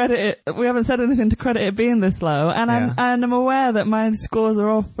credit it. We haven't said anything to credit it being this low, and I'm aware that my scores are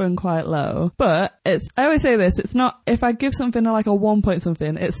often quite low. But I always say this: it's not, if I give something like a 1 point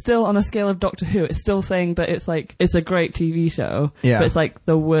something, it's still on a scale of Doctor Who. It's still saying that it's a great TV show, but it's like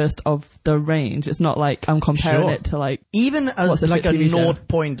the worst of the range. It's not like I'm comparing it to like even as like a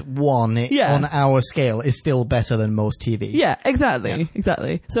 0.1 on our scale is still better than most TV. Yeah, exactly.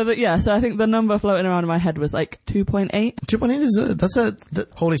 So I think the number floating around in my head was like 2.8. 2.8 is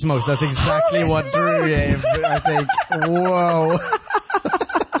holy smokes, that's exactly what Drew gave, I think. Whoa.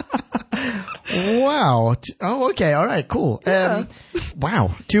 Wow. Oh, okay. All right. Cool. Yeah.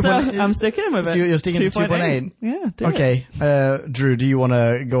 Wow. 2.8. So I'm sticking with it. So you're sticking to 2.8? Yeah. Okay. Drew, do you want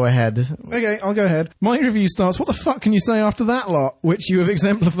to go ahead? Okay, I'll go ahead. My review starts, what the fuck can you say after that lot? Which you have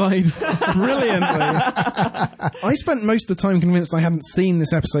exemplified brilliantly. I spent most of the time convinced I hadn't seen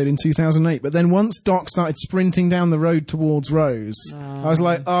this episode in 2008, but then once Doc started sprinting down the road towards Rose, I was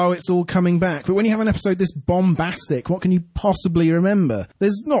like, oh, it's all coming back. But when you have an episode this bombastic, what can you possibly remember?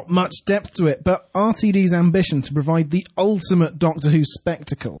 There's not much depth to it, but RTD's ambition to provide the ultimate Doctor Who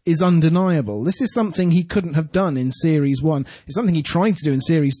spectacle is undeniable. This is something he couldn't have done in Series 1. It's something he tried to do in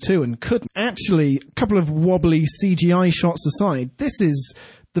Series 2 and couldn't. Actually, a couple of wobbly CGI shots aside, this is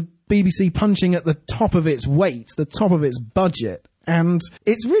the BBC punching at the top of its weight, the top of its budget. And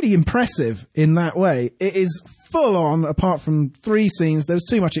it's really impressive in that way. It is full on, apart from 3 scenes. There was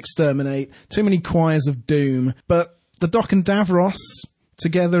too much exterminate, too many choirs of doom. But the Doc and Davros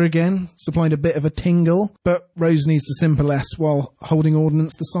together again, supplied a bit of a tingle, but Rose needs to simper less while holding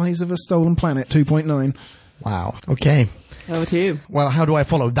ordnance the size of a stolen planet 2.9. Wow. Okay. Over to you. Well, how do I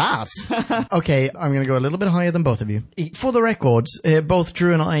follow that? Okay, I'm going to go a little bit higher than both of you. For the record, both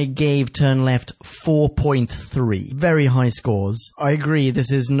Drew and I gave Turn Left 4.3. Very high scores. I agree,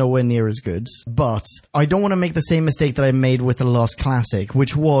 this is nowhere near as good. But I don't want to make the same mistake that I made with the last classic,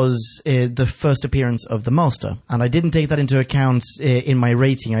 which was the first appearance of the Master. And I didn't take that into account in my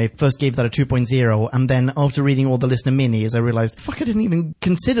rating. I first gave that a 2.0, and then after reading all the listener minis, I realized, fuck, I didn't even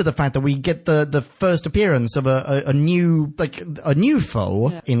consider the fact that we get the first appearance of a new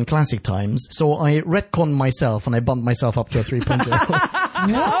foe in classic times. So I retconned myself and I bumped myself up to a 3.0.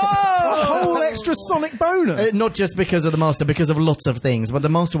 A whole extra sonic boner. Not just because of the Master, because of lots of things, but the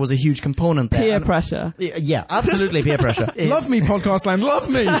Master was a huge component there. Peer pressure. Yeah, absolutely peer pressure. Love me, podcast land, love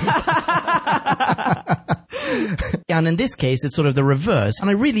me. And in this case, it's sort of the reverse. And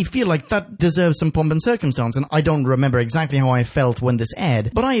I really feel like that deserves some pomp and circumstance. And I don't remember exactly how I felt when this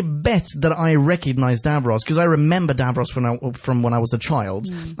aired, but I bet that I recognized Davros, because I remember Davros from when I was a child.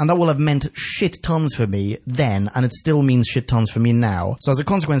 And that will have meant shit tons for me then, and it still means shit tons for me now. So as a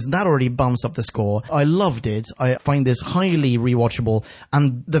consequence, that already bumps up the score. I loved it. I find this highly rewatchable.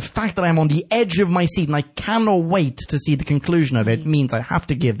 And the fact that I'm on the edge of my seat and I cannot wait to see the conclusion of it means I have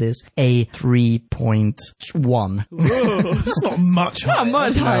to give this a 3.1. That's not much higher. Not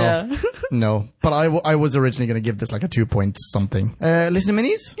much higher. No, but I was originally going to give this like a 2 point something. Listener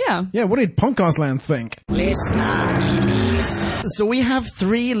minis? Yeah. Yeah, what did podcast land think? So we have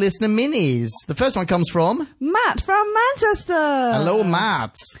 3 listener minis. The first one comes from Matt from Manchester. Hello,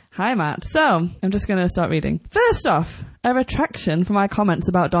 Matt. Hi, Matt. So, I'm just going to start reading. First off, a retraction for my comments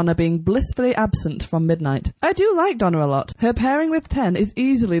about Donna being blissfully absent from Midnight. I do like Donna a lot. Her pairing with Ten is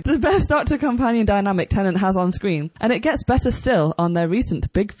easily the best Doctor-companion dynamic Tennant has on screen, and it gets better still on their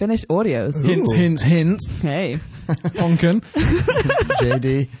recent Big Finish audios. Hint, hint, hint. Hey. Honkin.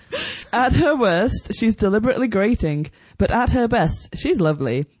 JD. At her worst, she's deliberately grating, but at her best, she's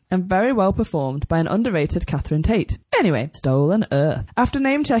lovely and very well performed by an underrated Catherine Tate. Anyway, Stolen Earth. After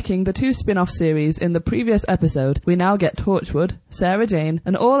name-checking the 2 spin-off series in the previous episode, we now get Torchwood, Sarah Jane,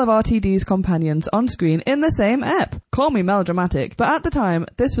 and all of RTD's companions on screen in the same ep. Call me melodramatic, but at the time,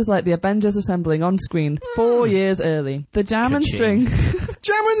 this was like the Avengers assembling on screen 4 years early. The jam and string...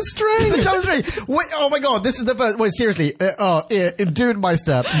 Jam and string! The jam and string! Wait, oh my god, this is the first... Wait, seriously. Dude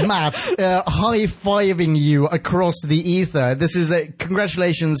Meister, Matt, high-fiving you across the ether. This is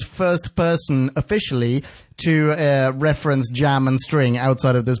congratulations, first person officially to reference jam and string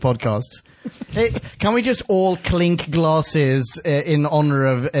outside of this podcast. Hey, can we just all clink glasses in honor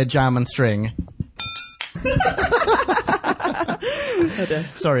of jam and string?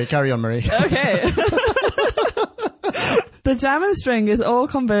 Sorry, carry on, Marie. Okay. The jam and string is all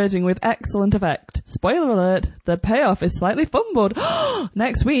converging with excellent effect. Spoiler alert, the payoff is slightly fumbled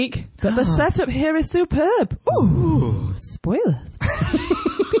next week, but the setup here is superb. Ooh. Spoilers.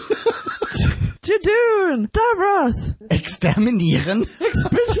 Jadoon! Davros! Exterminieren?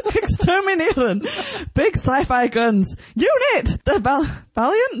 Exterminieren! Big sci-fi guns! Unit! The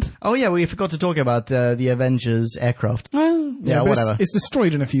Valiant? Oh yeah, we forgot to talk about the Avengers aircraft. Well, Yeah, but whatever. It's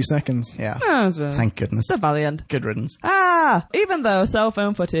destroyed in a few seconds. Yeah. well. Thank goodness. The Valiant. Good riddance. Even though cell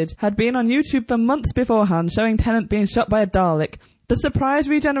phone footage had been on YouTube for months beforehand showing Tennant being shot by a Dalek, the surprise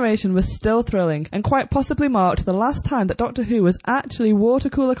regeneration was still thrilling and quite possibly marked the last time that Doctor Who was actually water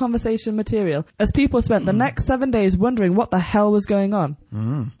cooler conversation material, as people spent the next 7 days wondering what the hell was going on.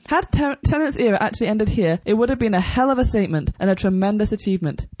 Had Tennant's era actually ended here, it would have been a hell of a statement and a tremendous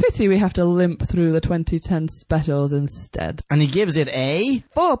achievement. Pity we have to limp through the 2010 specials instead. And he gives it a...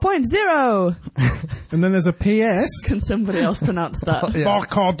 4.0! And then there's a PS. Can somebody else pronounce that?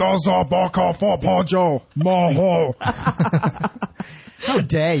 Baka doza baka for pojo. Moho. How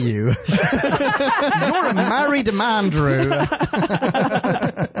dare you? You're a married man, Drew.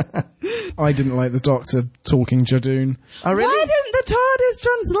 I didn't like the Doctor talking Jadoon. Oh, really? Why didn't the TARDIS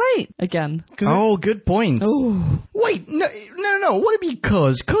translate? Again. Oh, good point. Ooh. Wait, no. What it be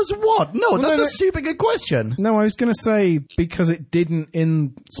cause? Cause what? No, that's no. a super good question. No, I was going to say because it didn't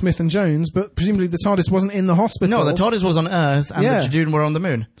in Smith and Jones, but presumably the TARDIS wasn't in the hospital. No, the TARDIS was on Earth and Yeah. the Jadoon were on the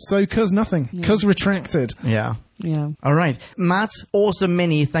moon. So, cause nothing. Cause retracted. Yeah. Yeah. All right. Matt, awesome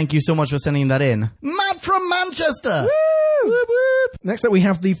mini. Thank you so much for sending that in. Matt from Manchester. Woo! Whoop, whoop. Next up, we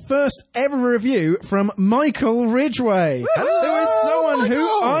have the first ever review from Michael Ridgway, who is someone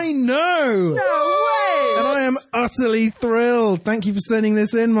who I know. No way! And I am utterly thrilled. Thank you for sending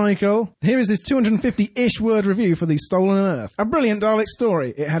this in, Michael. Here is his 250-ish word review for The Stolen Earth. A brilliant Dalek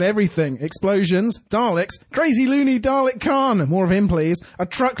story. It had everything. Explosions, Daleks, crazy loony Dalek Khan, more of him please, a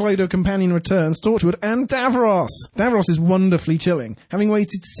truckload of companion returns, Torchwood, and Davros. Davros is wonderfully chilling. Having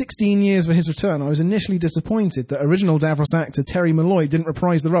waited 16 years for his return, I was initially disappointed that original Davros actor Terry Malloy didn't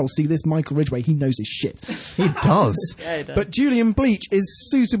reprise the role. See, this Michael Ridgway, he knows his shit. He does. Yeah, he does. But Julian Bleach is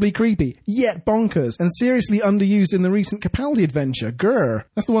suitably creepy, yet bonkers, and seriously underused in the recent Capaldi adventure, Grr.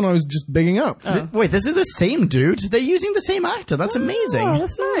 That's the one I was just bigging up. Wait, this is the same dude? They're using the same actor. That's amazing. Oh,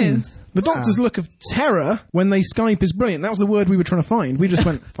 that's nice. The Doctor's look of terror when they Skype is brilliant. That was the word we were trying to find. We just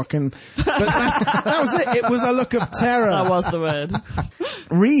went, fucking... But that was it. It was a look of terror. That was the word.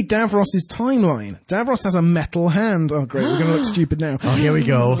 Read Davros's timeline. Davros has a metal hand. Oh, great. We're going to look stupid now. Oh, here we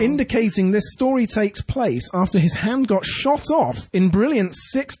go. Indicating this story takes place after his hand got shot off in brilliant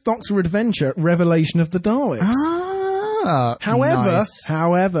Sixth Doctor adventure, Revelation of the Daleks.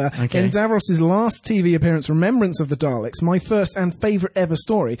 However, Okay. in Davros's last TV appearance, Remembrance of the Daleks, my first and favourite ever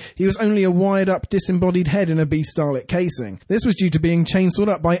story, he was only a wired-up, disembodied head in a beast Dalek casing. This was due to being chainsawed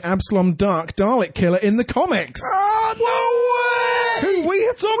up by Absalom Dark, Dalek Killer, in the comics. Oh, no way! Who we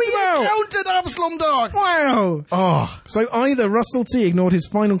had talked about! Counted Absalom Dark! Wow! Oh. So either Russell T ignored his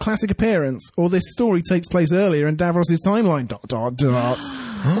final classic appearance, or this story takes place earlier in Davros's timeline. ...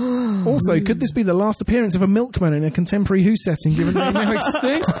 Also, could this be the last appearance of a milkman in a contemporary Who setting, given they now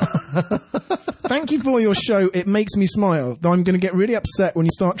exist? Thank you for your show. It makes me smile, though I'm going to get really upset when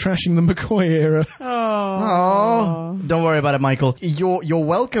you start trashing the McCoy era. Oh. Don't worry about it, Michael. You're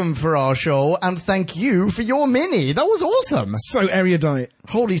welcome for our show, and thank you for your mini. That was awesome. So erudite.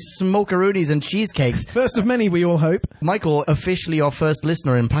 Holy smokeroonies and cheesecakes. First of many, we all hope. Michael, officially our first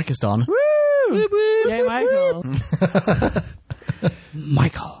listener in Pakistan. Woo! Yay, Michael.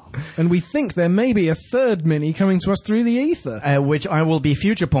 Michael. And we think there may be a third mini coming to us through the ether. Which I will be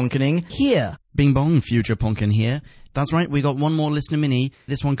future punking here. Bing bong, future punking here. That's right, we got one more listener mini.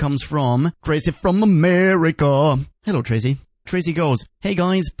 This one comes from Tracy from America. Hello, Tracy. Tracy goes, hey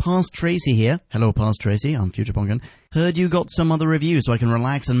guys, Past Tracy here. Hello, Past Tracy, I'm Future Punkin. Heard you got some other review so I can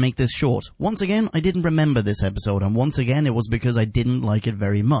relax and make this short. Once again, I didn't remember this episode, and once again it was because I didn't like it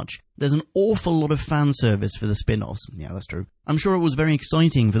very much. There's an awful lot of fan service for the spin-offs. Yeah, that's true. I'm sure it was very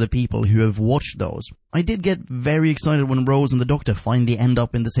exciting for the people who have watched those. I did get very excited when Rose and the Doctor finally end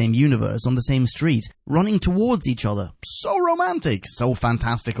up in the same universe, on the same street, running towards each other. So romantic, so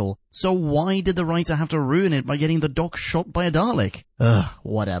fantastical. So why did the writer have to ruin it by getting the Doc shot by a Dalek?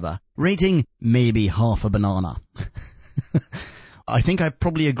 Whatever. Rating, maybe half a banana. I think I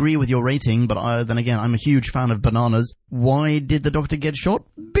probably agree with your rating, but then again, I'm a huge fan of bananas. Why did the Doctor get shot?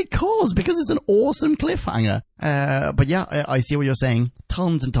 Because it's an awesome cliffhanger. But yeah, I see what you're saying.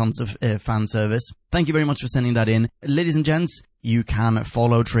 Tons and tons of fan service. Thank you very much for sending that in. Ladies and gents, you can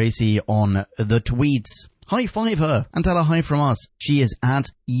follow Tracy on the tweets. High five her and tell her hi from us. She is at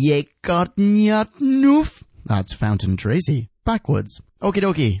Yekatnyatnoof. That's Fountain Tracy. Backwards. Okie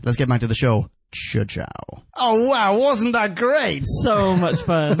dokie, let's get back to the show. Ciao. Oh wow, wasn't that great? So much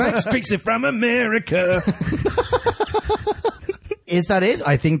fun. Thanks, Tracy from America. Is that it?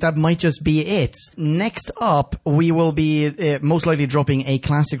 I think that might just be it. Next up, we will be most likely dropping a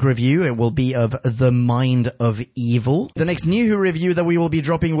classic review. It will be of The Mind of Evil. The next New Who review that we will be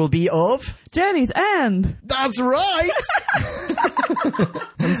dropping will be of... Journey's End. That's right!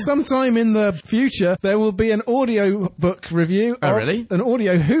 And sometime in the future, there will be an audio book review. Oh, really? An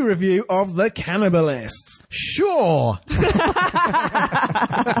audio Who review of The Cannibalists. Sure!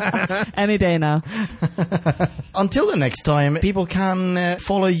 Any day now. Until the next time, people can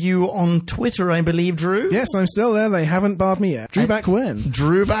follow you on Twitter, I believe, Drew? Yes, I'm still there. They haven't barred me yet. Drew back when?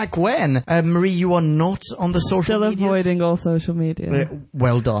 Drew back when? Marie, you are not on the social Still medias? avoiding all social media.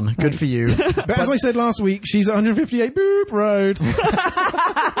 Well done. Good for you. But as I said last week, she's at 158 Boop Road.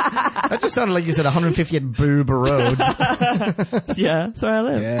 That just sounded like you said 158 Boob Road. Yeah, that's where I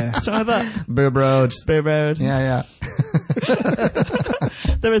live. Yeah. What's wrong with that? Boob Road. Boob Road. Yeah.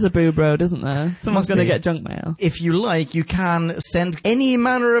 There is a Boob Road, isn't there? Someone's going to be. get junk mail. If you like, you can send any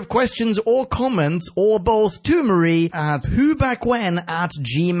manner of questions or comments, or both, to Marie at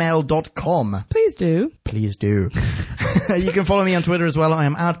whobackwhen@gmail.com. Please do. Please do. You can follow me on Twitter as well. I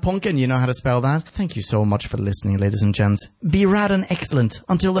am @Punkin. You know how to spell that. Thank you so much for listening, ladies and gents. Be rad and excellent.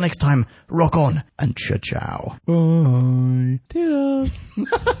 Until the next time, rock on and ciao. Bye. Toodles. We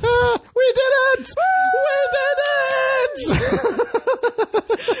did it! We did it!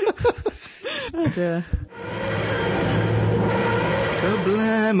 Oh dear.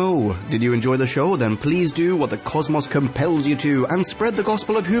 Kablamo! Did you enjoy the show? Then please do what the cosmos compels you to and spread the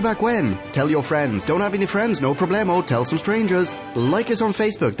gospel of Who Back When. Tell your friends. Don't have any friends? No problemo. Tell some strangers. Like us on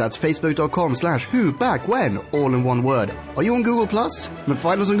Facebook. That's facebook.com/Who Back When, all in one word. Are you on Google Plus? Then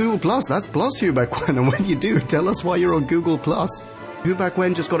find us on Google Plus. That's plus Who Back When. And when you do, tell us why you're on Google Plus. Who Back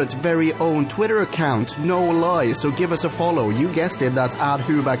When just got its very own Twitter account, no lie, so give us a follow. You guessed it, that's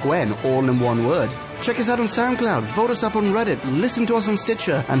 @Who Back When, all in one word. Check us out on SoundCloud, vote us up on Reddit, listen to us on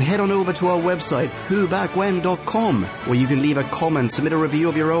Stitcher, and head on over to our website, whobackwhen.com, where you can leave a comment, submit a review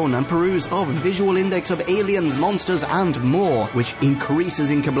of your own, and peruse our visual index of aliens, monsters, and more, which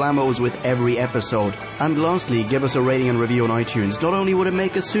increases in kablamos with every episode. And lastly, give us a rating and review on iTunes. Not only would it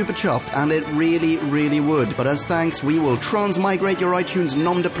make us super chuffed, and it really, really would, but as thanks, we will transmigrate your iTunes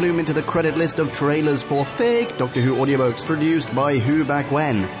nom de plume into the credit list of trailers for fake Doctor Who audiobooks produced by Who Back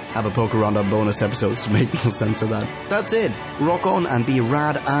When. Have a poke around our bonus episodes to make more sense of that. That's it. Rock on and be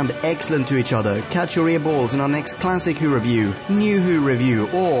rad and excellent to each other. Catch your earballs in our next classic Who review, new Who review,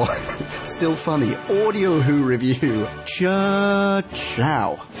 or, still funny, audio Who review. Ciao.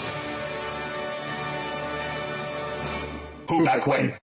 Who Back When?